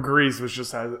go from Greece, which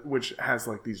has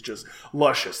like these just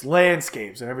luscious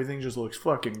landscapes and everything just looks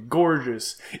fucking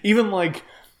gorgeous. Even like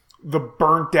the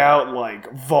burnt out,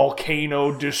 like,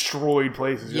 volcano destroyed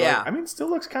places. You're like, I mean, it still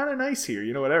looks kind of nice here,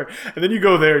 you know, whatever. And then you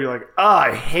go there, you're like,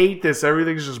 I hate this.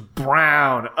 Everything's just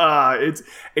brown.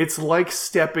 It's like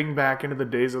stepping back into the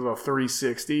days of a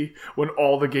 360 when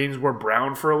all the games were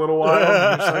brown for a little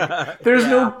while. Like, there's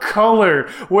no color.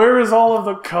 Where is all of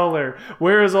the color?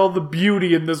 Where is all the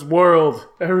beauty in this world?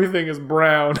 Everything is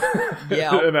brown.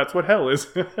 Yeah. And that's what hell is.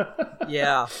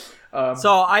 Yeah.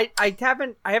 So I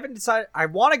haven't decided. I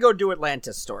want to go do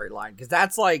Atlantis storyline, because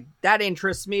that's like, that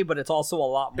interests me, but it's also a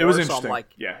lot more. It was interesting. So I'm like,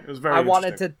 it was very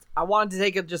interesting. I wanted to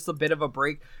take just a bit of a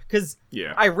break, because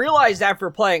I realized after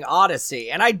playing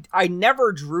Odyssey, and I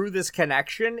never drew this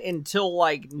connection until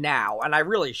like now, and I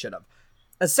really should have.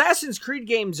 Assassin's Creed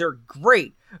games are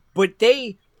great, but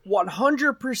they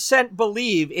 100%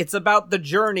 believe it's about the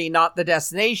journey, not the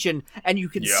destination, and you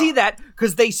can see that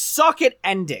because they suck at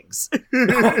endings.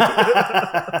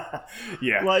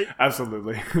 Like,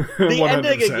 absolutely. The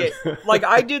ending of game, like,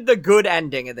 I did the good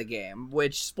ending of the game,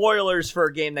 which, spoilers for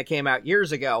a game that came out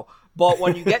years ago, but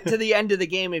when you get to the end of the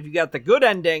game, if you got the good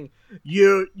ending,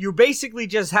 you basically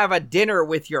just have a dinner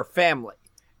with your family.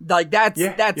 Like, that's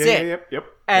it. Yep.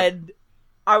 And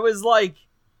I was like,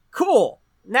 cool.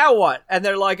 Now what? And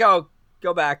they're like, oh,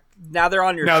 go back. Now they're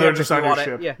on your ship. Now they're just on your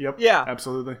ship. Yeah. Yep. Yeah.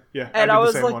 Absolutely. Yeah. And I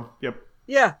was like, one. Yep.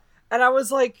 Yeah. And I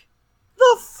was like,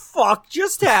 the fuck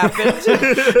just happened?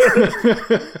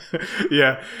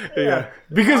 Yeah.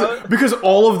 Because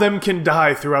all of them can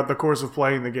die throughout the course of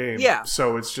playing the game. Yeah.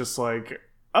 So it's just like,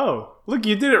 oh, look,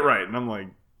 you did it right. And I'm like,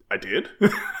 I did?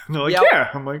 And they're like, yeah.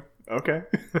 I'm like, okay.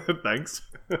 Thanks.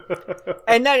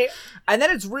 and then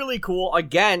it's really cool.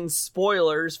 Again,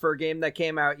 spoilers for a game that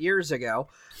came out years ago,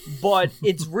 but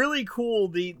it's really cool.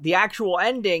 The actual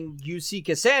ending, you see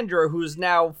Cassandra, who's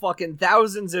now fucking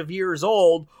thousands of years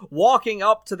old, walking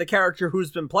up to the character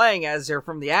who's been playing as her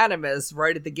from the Animus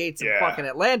right at the gates of fucking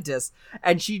Atlantis,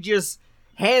 and she just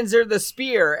hands her the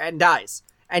spear and dies.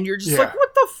 And you're just like,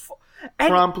 what the fuck?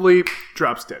 Promptly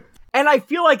drops dead. And I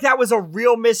feel like that was a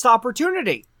real missed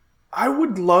opportunity. I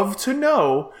would love to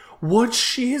know what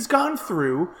she has gone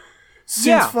through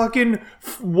since fucking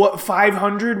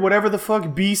 500, whatever the fuck,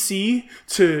 BC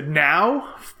to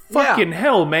now. Fucking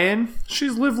hell, man.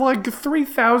 She's lived like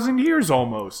 3,000 years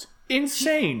almost.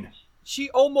 Insane. She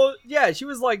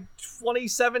was like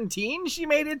 2017 she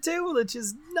made it to, which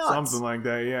is nuts. Something like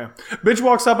that, yeah. Bitch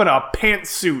walks up in a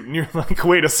pantsuit and you're like,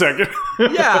 wait a second.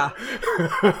 Yeah.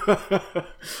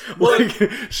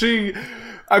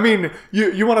 I mean,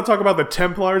 you want to talk about the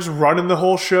Templars running the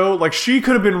whole show? Like, she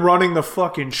could have been running the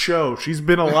fucking show. She's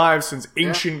been alive since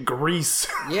ancient Greece.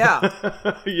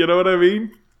 Yeah. You know what I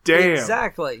mean? Damn.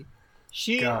 Exactly.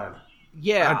 God.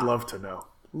 Yeah. I'd love to know.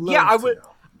 I would.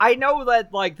 I know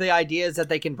that, like, the idea is that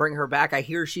they can bring her back. I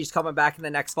hear she's coming back in the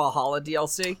next Valhalla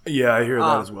DLC. Yeah, I hear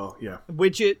that as well, yeah.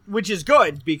 Which is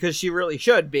good, because she really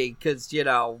should be, because, you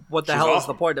know, what the hell is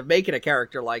the point of making a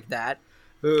character like that?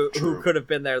 Who could have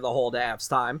been there the whole damn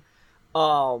time.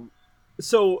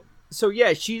 So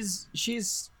yeah,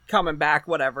 she's coming back,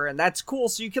 whatever, and that's cool,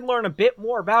 so you can learn a bit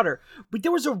more about her. But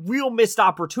there was a real missed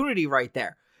opportunity right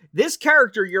there. This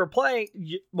character you're playing,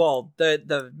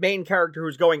 the main character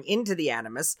who's going into the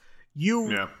Animus,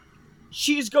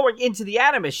 she's going into the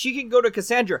Animus. She can go to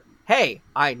Cassandra. hey,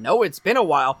 I know it's been a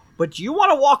while, but do you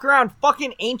want to walk around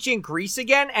fucking ancient Greece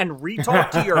again and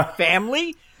re-talk to your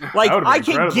family? Like, I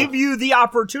can give you the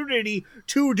opportunity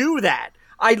to do that.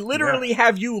 I literally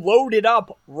have you loaded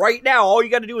up right now. All you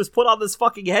got to do is put on this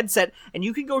fucking headset, and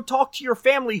you can go talk to your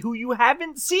family who you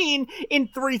haven't seen in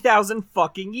 3,000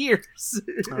 fucking years.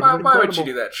 Why would she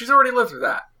do that? She's already lived through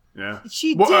that. Yeah.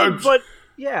 She did, but...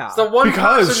 Yeah. So one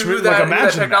person who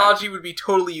that technology would be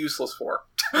totally useless for.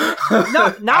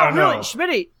 No, not really.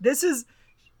 Schmitty,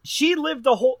 she lived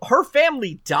her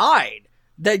family died.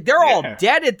 They're all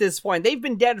dead at this point. They've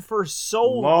been dead for so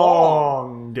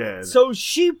long. Dead. So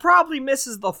she probably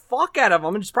misses the fuck out of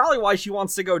them, and it's probably why she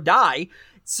wants to go die.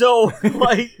 So,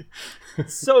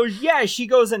 she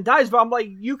goes and dies, but I'm like,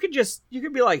 you could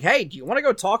be like, hey, do you want to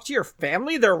go talk to your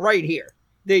family? They're right here.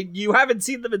 You haven't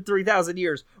seen them in 3,000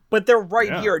 years, but they're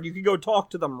right here, and you can go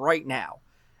talk to them right now.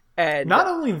 And not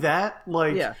only that,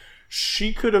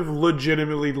 she could have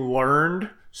legitimately learned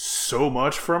so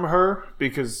much from her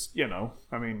because,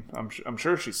 I'm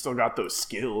sure she's still got those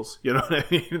skills. You know what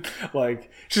I mean? Like,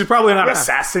 she's probably not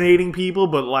assassinating people,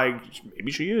 but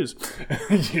maybe she is.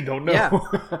 You don't know.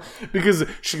 Yeah. Because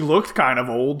she looked kind of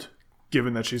old,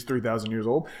 given that she's 3,000 years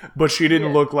old, but she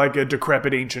didn't look like a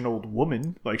decrepit ancient old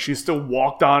woman. Like, she still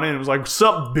walked on in and was like,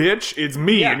 "Sup, bitch, it's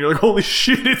me." Yeah. And you're like, holy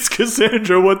shit, it's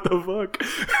Cassandra, what the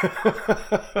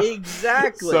fuck?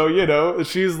 Exactly. So,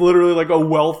 she's literally like a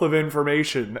wealth of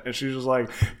information, and she's just like,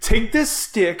 take this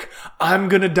stick, I'm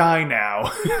gonna die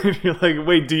now. And you're like,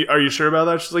 wait, are you sure about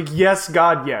that? She's like, yes,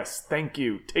 God, yes, thank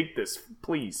you, take this,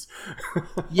 please.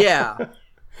 Yeah.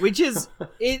 Which is,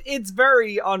 it's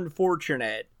very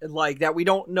unfortunate, that we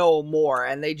don't know more,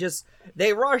 and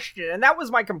they rushed it, and that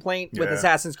was my complaint with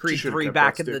Assassin's Creed 3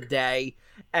 back in the day,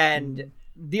 and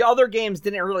the other games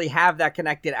didn't really have that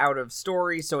connected out of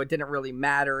story, so it didn't really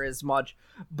matter as much,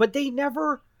 but they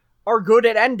never are good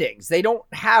at endings. They don't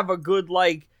have a good,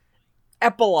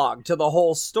 epilogue to the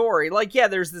whole story.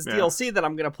 There's this DLC that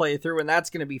I'm going to play through, and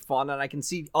that's going to be fun, and I can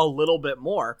see a little bit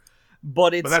more.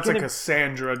 But that's a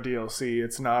Cassandra DLC.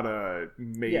 It's not a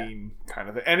main kind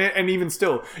of thing. And even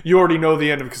still, you already know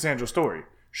the end of Cassandra's story.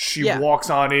 She walks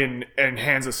on in and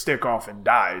hands a stick off and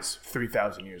dies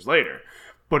 3,000 years later.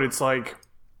 But it's like,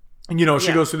 she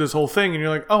goes through this whole thing and you're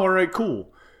like, oh, all right,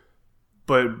 cool.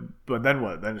 But then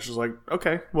what? Then it's just like,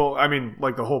 okay, well,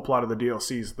 the whole plot of the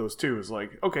DLCs, those two, is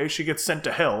like, okay, she gets sent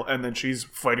to hell, and then she's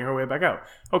fighting her way back out.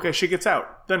 Okay, she gets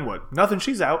out. Then what? Nothing,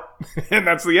 she's out. And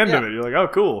that's the end of it. You're like, oh,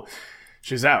 cool.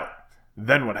 She's out.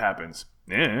 Then what happens?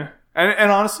 Yeah.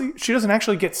 And honestly, she doesn't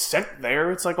actually get sent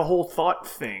there. It's like a whole thought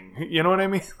thing. You know what I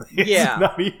mean?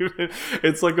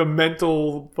 It's like a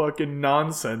mental fucking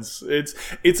nonsense. It's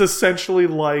essentially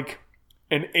like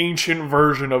an ancient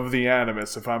version of the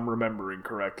Animus, if I'm remembering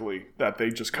correctly, that they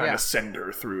just kind of send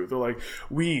her through. They're like,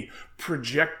 we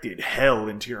projected hell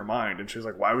into your mind. And she's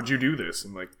like, why would you do this?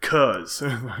 And like, cuz.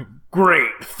 And I'm like,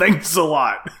 great, thanks a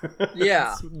lot.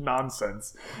 Yeah. It's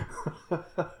nonsense.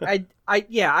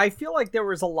 I feel like there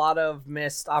was a lot of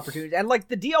missed opportunities. And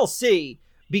the DLC,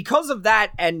 because of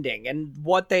that ending and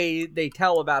what they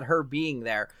tell about her being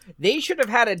there, they should have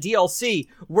had a DLC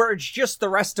where it's just the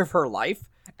rest of her life.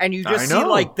 And you just see,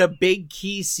 the big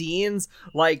key scenes,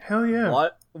 hell yeah.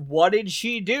 What did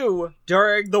she do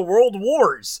during the World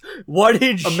Wars? What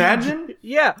did she Imagine?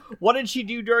 What did she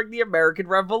do during the American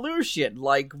Revolution?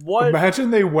 What?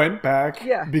 Imagine they went back,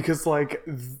 because,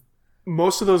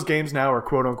 most of those games now are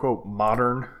quote-unquote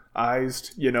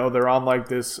modernized. They're on,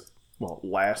 this,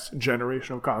 last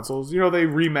generation of consoles. They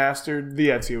remastered the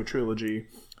Ezio trilogy.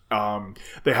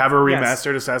 They have a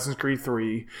remastered Assassin's Creed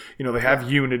 3. They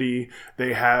have Unity.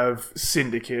 They have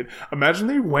Syndicate. Imagine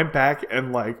they went back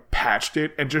and patched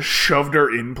it and just shoved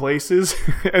her in places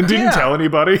and didn't tell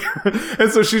anybody. And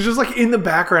so she's just in the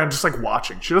background, just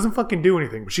watching. She doesn't fucking do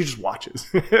anything, but she just watches.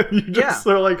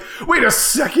 They're like, wait a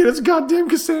second, it's goddamn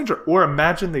Cassandra. Or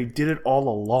imagine they did it all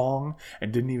along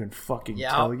and didn't even fucking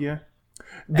tell you.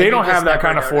 They don't have that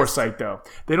kind of foresight, though.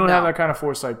 They don't have that kind of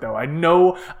foresight, though. I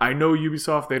know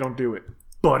Ubisoft, they don't do it.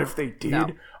 But if they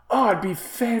did, it'd be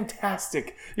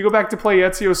fantastic. You go back to play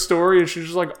Ezio's story, and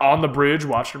she's just, on the bridge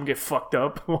watching him get fucked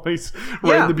up while he's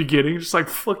right in the beginning. Just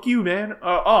fuck you, man.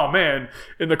 Man.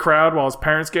 In the crowd while his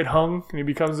parents get hung, and he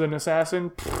becomes an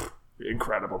assassin.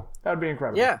 Incredible. That'd be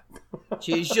incredible. Yeah.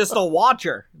 She's just a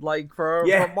watcher, for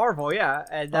Marvel, yeah.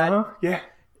 And that...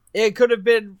 It could have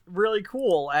been really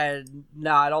cool, and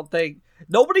I don't think...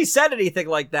 Nobody said anything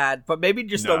like that, but maybe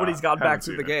just nobody's gone back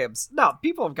through the games. No,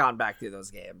 people have gone back through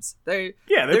those games. They're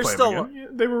still... them again.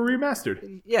 They were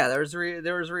remastered. Yeah, there was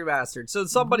remastered. So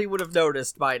somebody would have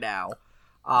noticed by now.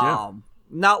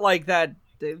 Not like that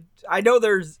I know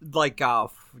there's like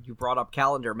you brought up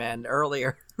Calendar Man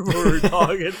earlier when we were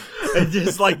talking, and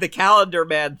just like the Calendar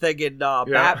Man thing in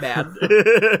Batman.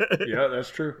 Yeah, that's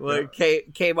true. Like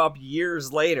came up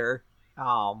years later,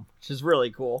 which is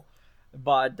really cool.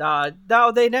 But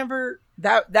no, they never.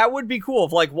 That would be cool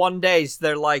if like one day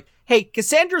they're like, "Hey,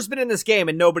 Cassandra's been in this game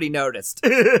and nobody noticed."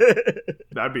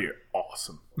 That'd be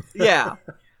awesome. Yeah.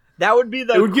 That would be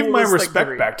the. It would give my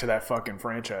respect back to that fucking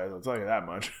franchise. I'll tell you that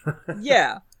much.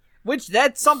 Yeah, which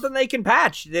that's something they can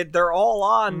patch. They're all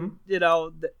on,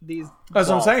 these. That's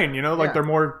what I'm saying. They're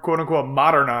more quote unquote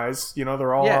modernized.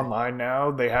 They're all online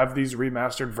now. They have these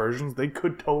remastered versions. They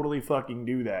could totally fucking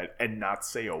do that and not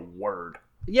say a word.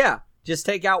 Yeah, just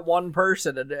take out one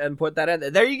person and put that in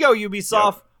there. There you go,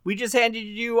 Ubisoft. Yep. We just handed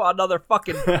you another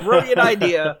fucking brilliant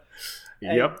idea.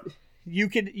 Yep. You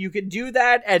can do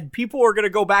that, and people are going to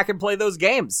go back and play those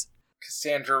games.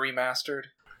 Cassandra remastered.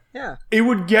 Yeah. It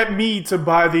would get me to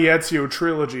buy the Ezio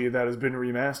trilogy that has been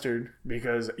remastered,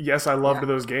 because, yes, I loved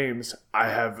those games. I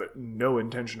have no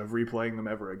intention of replaying them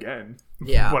ever again.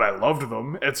 Yeah. But I loved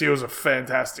them. Ezio's a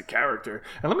fantastic character.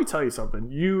 And let me tell you something.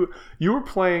 You were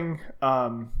playing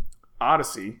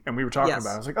Odyssey, and we were talking about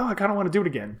it. I was like, oh, I kind of want to do it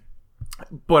again.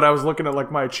 But I was looking at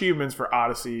like my achievements for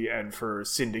Odyssey and for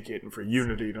Syndicate and for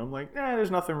Unity, and I'm like,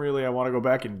 there's nothing really I want to go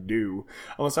back and do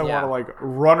unless I want to like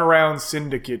run around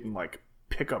Syndicate and like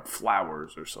pick up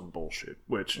flowers or some bullshit.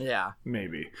 Which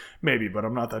maybe, but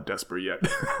I'm not that desperate yet.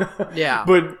 Yeah.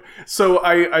 But so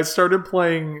I started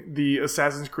playing the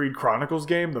Assassin's Creed Chronicles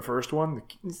game, the first one.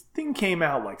 This thing came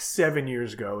out like 7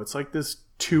 years ago. It's like this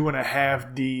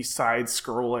 2.5D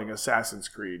side-scrolling Assassin's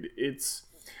Creed. It's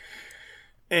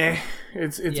okay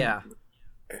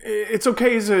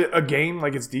as a game,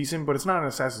 like it's decent, but it's not an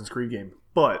Assassin's Creed game.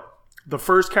 But the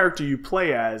first character you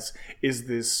play as is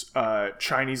this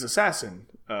Chinese assassin.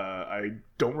 I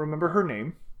don't remember her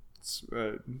name. It's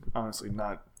honestly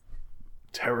not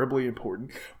terribly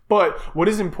important. But what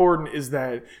is important is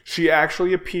that she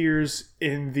actually appears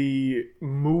in the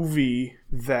movie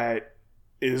that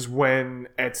is when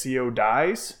Ezio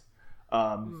dies.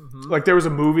 Like there was a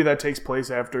movie that takes place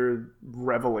after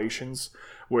Revelations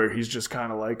where he's just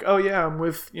kind of like, oh yeah, I'm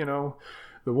with,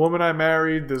 the woman I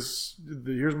married,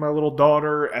 here's my little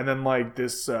daughter. And then like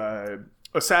this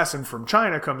assassin from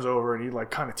China comes over and he like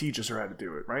kind of teaches her how to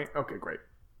do it. Right. Okay, great.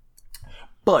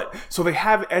 But so they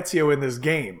have Ezio in this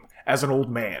game as an old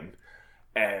man,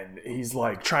 and he's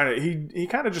like he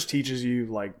kind of just teaches you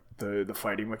like the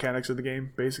fighting mechanics of the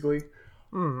game basically.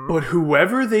 Mm-hmm. But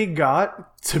whoever they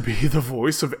got to be the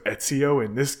voice of Ezio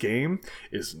in this game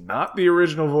is not the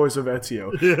original voice of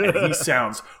Ezio. And he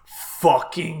sounds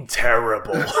fucking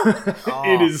terrible. Oh.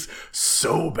 It is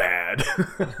so bad.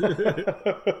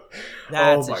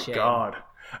 That's oh my a shame. God.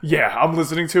 Yeah, I'm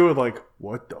listening to it like,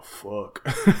 what the fuck?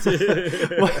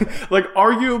 like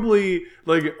arguably,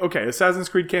 like, okay, Assassin's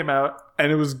Creed came out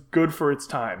and it was good for its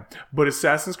time. But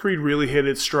Assassin's Creed really hit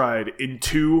its stride in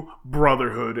 2,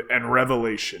 Brotherhood, and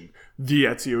Revelation, the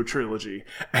Ezio trilogy.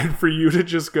 And for you to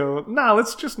just go, nah,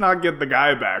 let's just not get the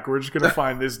guy back. We're just going to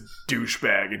find this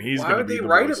douchebag and he's going to be the voice.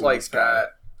 Why would they write it like that?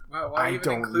 Why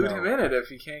even include him in it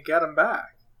if you can't get him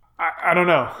back? I don't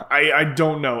know. I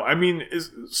don't know. I mean,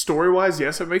 story-wise,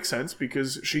 yes, it makes sense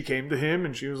because she came to him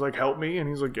and she was like, help me. And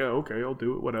he's like, yeah, okay, I'll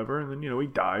do it, whatever. And then, he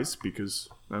dies because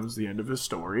that was the end of his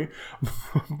story.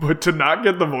 But to not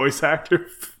get the voice actor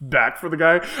back for the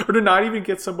guy, or to not even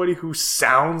get somebody who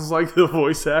sounds like the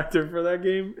voice actor for that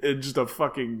game, it's just a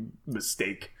fucking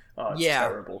mistake. Oh, it's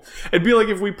terrible. It'd be like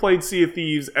if we played Sea of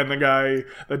Thieves and the guy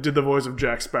that did the voice of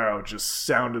Jack Sparrow just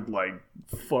sounded like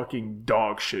fucking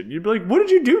dog shit. You'd be like, what did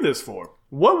you do this for?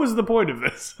 What was the point of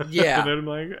this? Yeah. And then I'm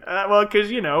like, well, because,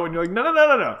 and you're like,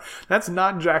 no. That's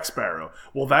not Jack Sparrow.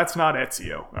 Well, that's not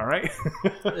Ezio, all right?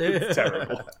 It's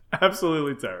terrible.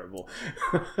 Absolutely terrible.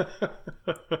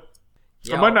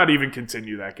 I might not even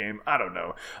continue that game. I don't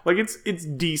know. Like, it's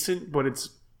decent, but it's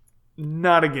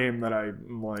not a game that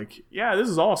I'm like, yeah, this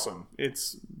is awesome.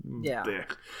 It's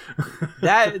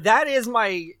that is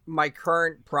my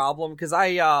current problem, because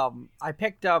I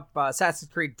picked up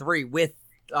Assassin's Creed 3 with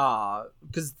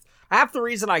because half the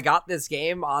reason I got this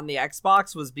game on the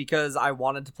Xbox was because I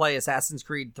wanted to play Assassin's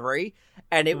Creed 3,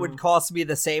 and it would cost me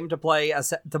the same to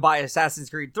buy Assassin's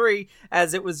Creed 3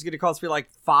 as it was going to cost me like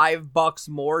 $5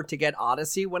 more to get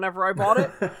Odyssey whenever I bought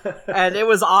it. And it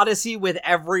was Odyssey with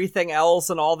everything else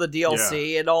and all the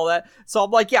DLC and all that. So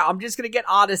I'm like, I'm just going to get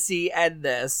Odyssey and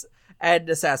this and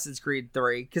Assassin's Creed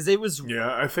 3, because it was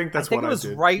I think that's what I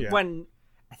did. Right when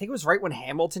I think it was right when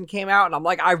Hamilton came out, and I'm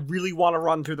like, I really want to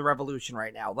run through the Revolution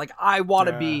right now. Like, I want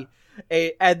to be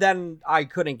and then I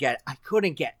couldn't get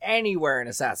anywhere in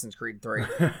Assassin's Creed 3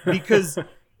 because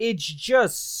it's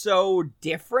just so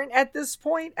different at this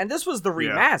point. And this was the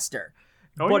remaster.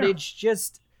 But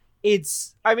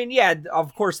it's I mean, yeah,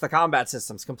 of course the combat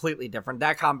system's completely different.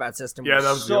 That combat system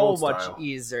was so much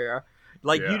easier.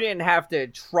 Like, you didn't have to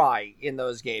try in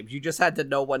those games. You just had to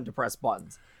know when to press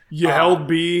buttons. You held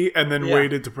B and then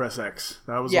waited to press X.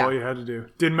 That was all you had to do.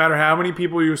 Didn't matter how many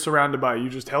people you were surrounded by. You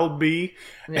just held B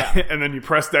and then you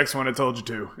pressed X when it told you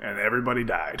to, and everybody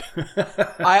died.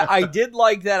 I did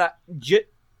like that.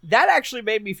 That actually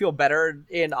made me feel better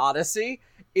in Odyssey.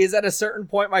 Is at a certain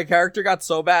point my character got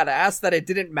so badass that it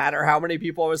didn't matter how many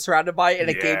people I was surrounded by, and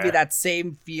it gave me that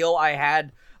same feel I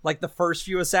had like the first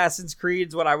few Assassin's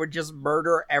Creeds when I would just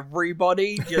murder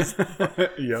everybody. Just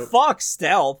fuck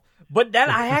stealth. But then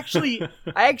I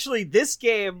actually, this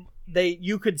game,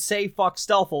 you could say fuck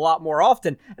stealth a lot more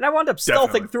often, and I wound up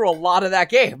stealthing through a lot of that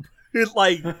game.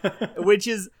 Which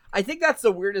is, I think that's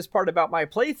the weirdest part about my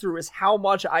playthrough is how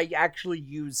much I actually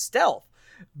use stealth.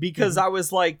 Because I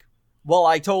was like, well,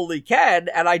 I totally can,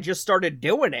 and I just started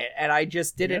doing it, and I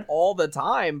just did it all the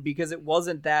time because it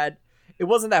wasn't that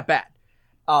bad.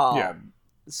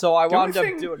 So I wound up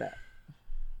doing that.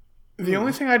 The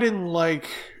only thing I didn't like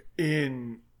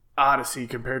in Odyssey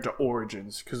compared to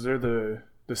Origins, because they're the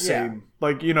same,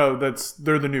 like, you know,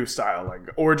 they're the new style. Like,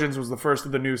 Origins was the first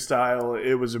of the new style.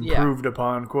 It was improved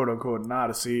upon, quote unquote, in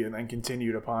Odyssey, and then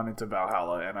continued upon into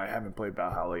Valhalla. And I haven't played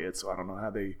Valhalla yet, so I don't know how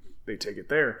they take it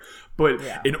there. But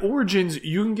in Origins,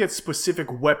 you can get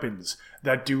specific weapons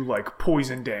that do like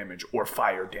poison damage or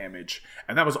fire damage,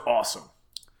 and that was awesome.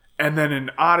 And then in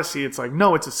Odyssey, it's like,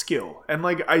 no, it's a skill. And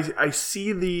like, I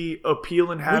see the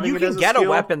appeal in having it as a skill.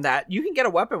 You can get a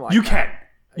weapon like that. You can.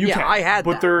 You can. I had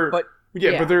but that. But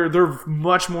they're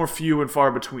much more few and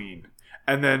far between.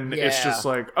 And then it's just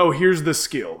like, oh, here's the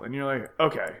skill. And you're like,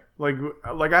 okay.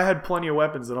 Like I had plenty of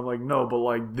weapons that I'm like, no, but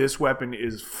like this weapon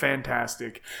is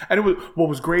fantastic. And what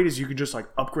was great is you could just like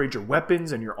upgrade your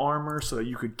weapons and your armor so that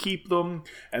you could keep them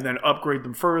and then upgrade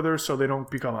them further so they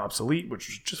don't become obsolete, which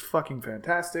is just fucking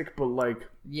fantastic. But like,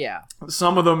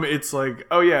 some of them, it's like,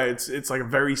 oh yeah, it's like a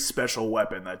very special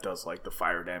weapon that does like the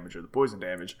fire damage or the poison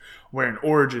damage. Where in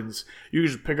Origins, you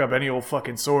just pick up any old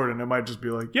fucking sword and it might just be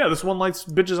like, yeah, this one lights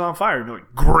bitches on fire. And you're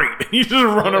like, great. And you just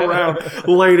run around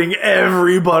lighting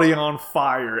everybody on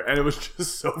fire, and it was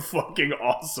just so fucking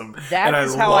awesome.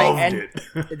 That's how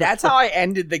I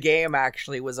ended the game.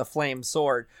 Actually, was a flame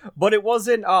sword, but it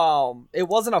wasn't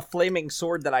a flaming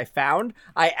sword that I found.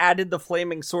 I added the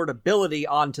flaming sword ability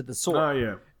onto the sword. Oh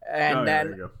yeah, and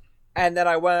then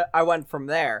I went from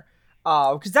there.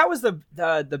 Because that was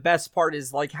the best part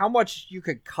is like how much you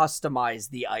could customize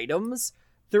the items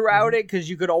throughout it. Because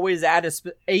you could always add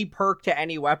a perk to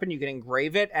any weapon. You could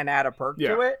engrave it and add a perk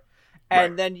to it.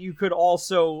 And then you could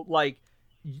also, like,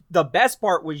 the best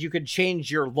part was you could change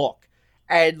your look.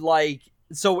 And, like,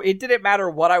 so it didn't matter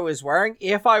what I was wearing.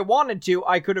 If I wanted to,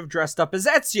 I could have dressed up as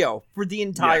Ezio for the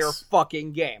entire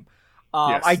fucking game.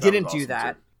 I didn't do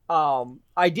that.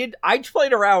 I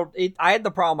played around. I had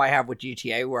the problem I have with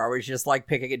GTA where I was just like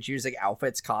picking and choosing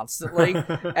outfits constantly.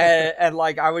 and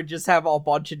like I would just have a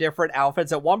bunch of different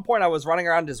outfits. At one point I was running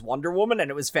around as Wonder Woman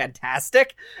and it was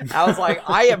fantastic. I was like,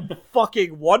 I am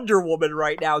fucking Wonder Woman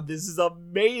right now. This is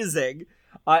amazing.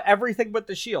 Everything but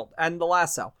the shield and the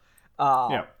lasso.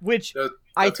 Which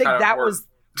I think that was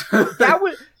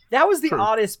the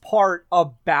oddest part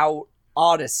about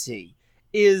Odyssey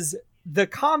is the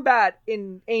combat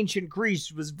in ancient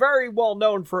Greece was very well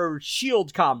known for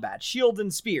shield combat, shield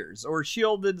and spears, or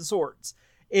shield and swords.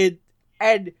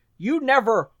 And you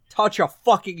never touch a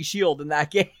fucking shield in that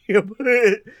game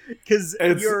because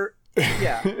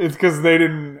it's because they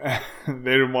didn't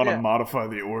want to modify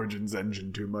the Origins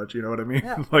engine too much. You know what I mean?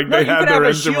 Yeah. Like they had their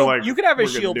engine. You could have a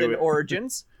shield in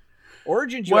Origins.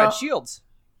 Origins, you had shields.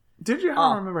 Did you? I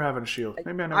don't remember having a shield.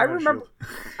 Maybe I never had a shield.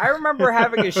 I remember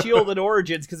having a shield in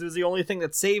Origins because it was the only thing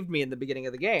that saved me in the beginning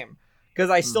of the game.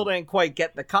 Because I still didn't quite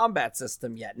get the combat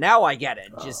system yet. Now I get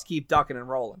it. Just keep ducking and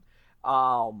rolling.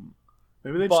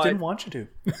 Maybe they just didn't want you to.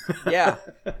 Yeah.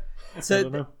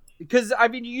 So, because I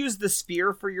mean, you use the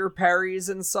spear for your parries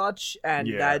and such,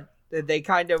 and that they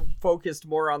kind of focused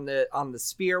more on the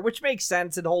spear, which makes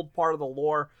sense and hold part of the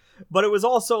lore. But it was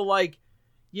also like,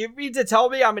 you mean to tell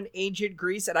me I'm in ancient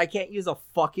Greece and I can't use a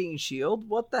fucking shield?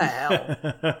 What the hell?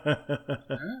 I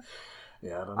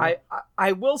don't know.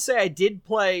 I will say I did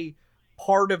play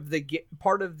part of the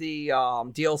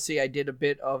DLC. I did a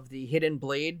bit of the Hidden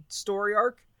Blade story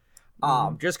arc,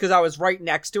 just because I was right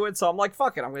next to it. So I'm like,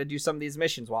 fuck it, I'm going to do some of these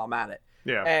missions while I'm at it.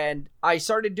 Yeah. And I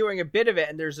started doing a bit of it,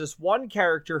 and there's this one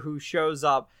character who shows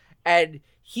up, and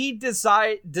he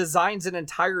designs an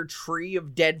entire tree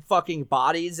of dead fucking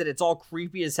bodies, and it's all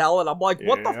creepy as hell. And I'm like,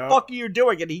 what the fuck are you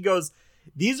doing? And he goes,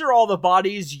 these are all the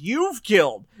bodies you've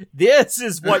killed. This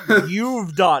is what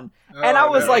you've done. And I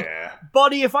was like,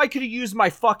 buddy, if I could have used my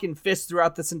fucking fist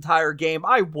throughout this entire game,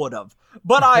 I would have.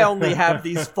 But I only have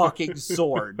these fucking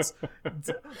swords.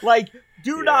 Like,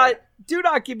 do not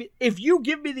give me, if you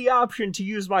give me the option to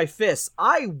use my fists,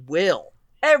 I will.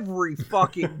 Every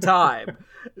fucking time.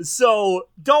 So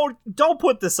don't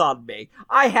put this on me.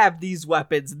 I have these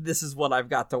weapons, and this is what I've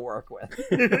got to work with.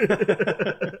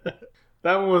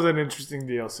 That one was an interesting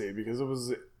DLC because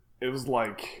it was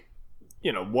like,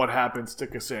 you know, what happens to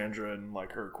Cassandra and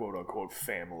like her quote unquote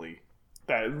family.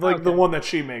 That like the one that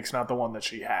she makes, not the one that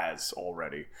she has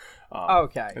already.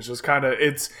 It's just kind of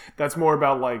that's more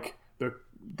about like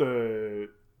the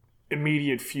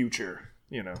immediate future,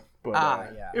 you know.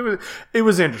 But it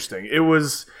was interesting. It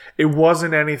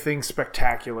wasn't anything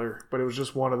spectacular, but it was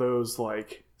just one of those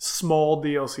like small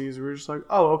DLCs where you're just like,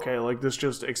 oh, okay, like this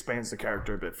just expands the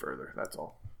character a bit further. That's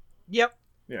all. Yep.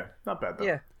 Yeah, not bad though.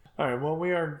 Yeah. All right. Well,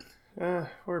 we're a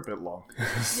bit long.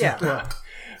 Yeah.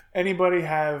 Anybody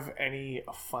have any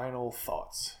final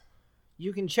thoughts?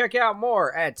 You can check out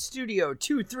more at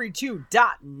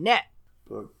studio232.net.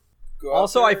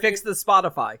 Also, I fixed the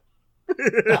Spotify.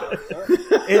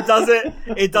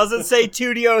 It doesn't say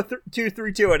Studio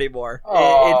 232 anymore.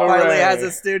 It finally has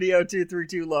a Studio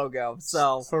 232 logo.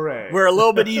 So we're a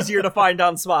little bit easier to find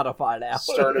on Spotify now.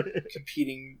 Start a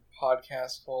competing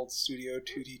podcast called Studio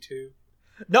 2T2.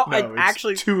 No, I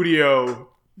actually Studio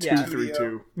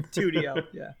 232. Studio,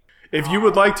 yeah. If you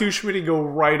would like to, Schmitty, go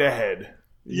right ahead.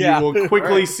 Yeah. You will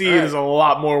quickly see there's a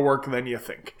lot more work than you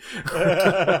think.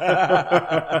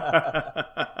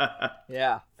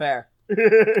 Yeah, fair.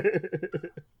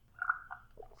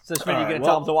 So, Schmitty, you gonna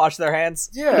tell them to wash their hands?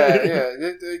 Yeah.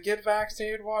 Get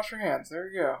vaccinated, wash your hands. There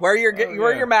you go. Wear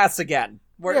your masks again.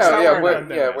 Wear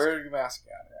your mask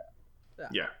again.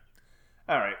 Yeah.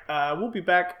 All right. We'll be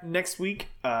back next week.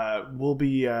 We'll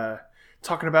be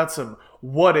talking about some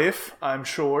what if, I'm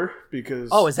sure, because...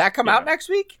 Oh, does that come out next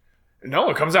week?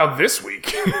 No, it comes out this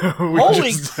week.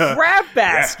 Holy crap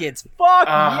baskets. Yeah. Fuck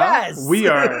yes. We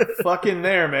are fucking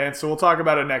there, man. So we'll talk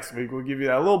about it next week. We'll give you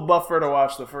that little buffer to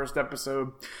watch the first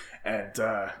episode. And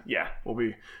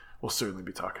we'll certainly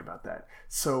be talking about that.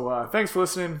 So thanks for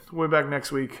listening. We'll be back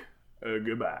next week.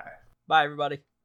 Goodbye. Bye, everybody.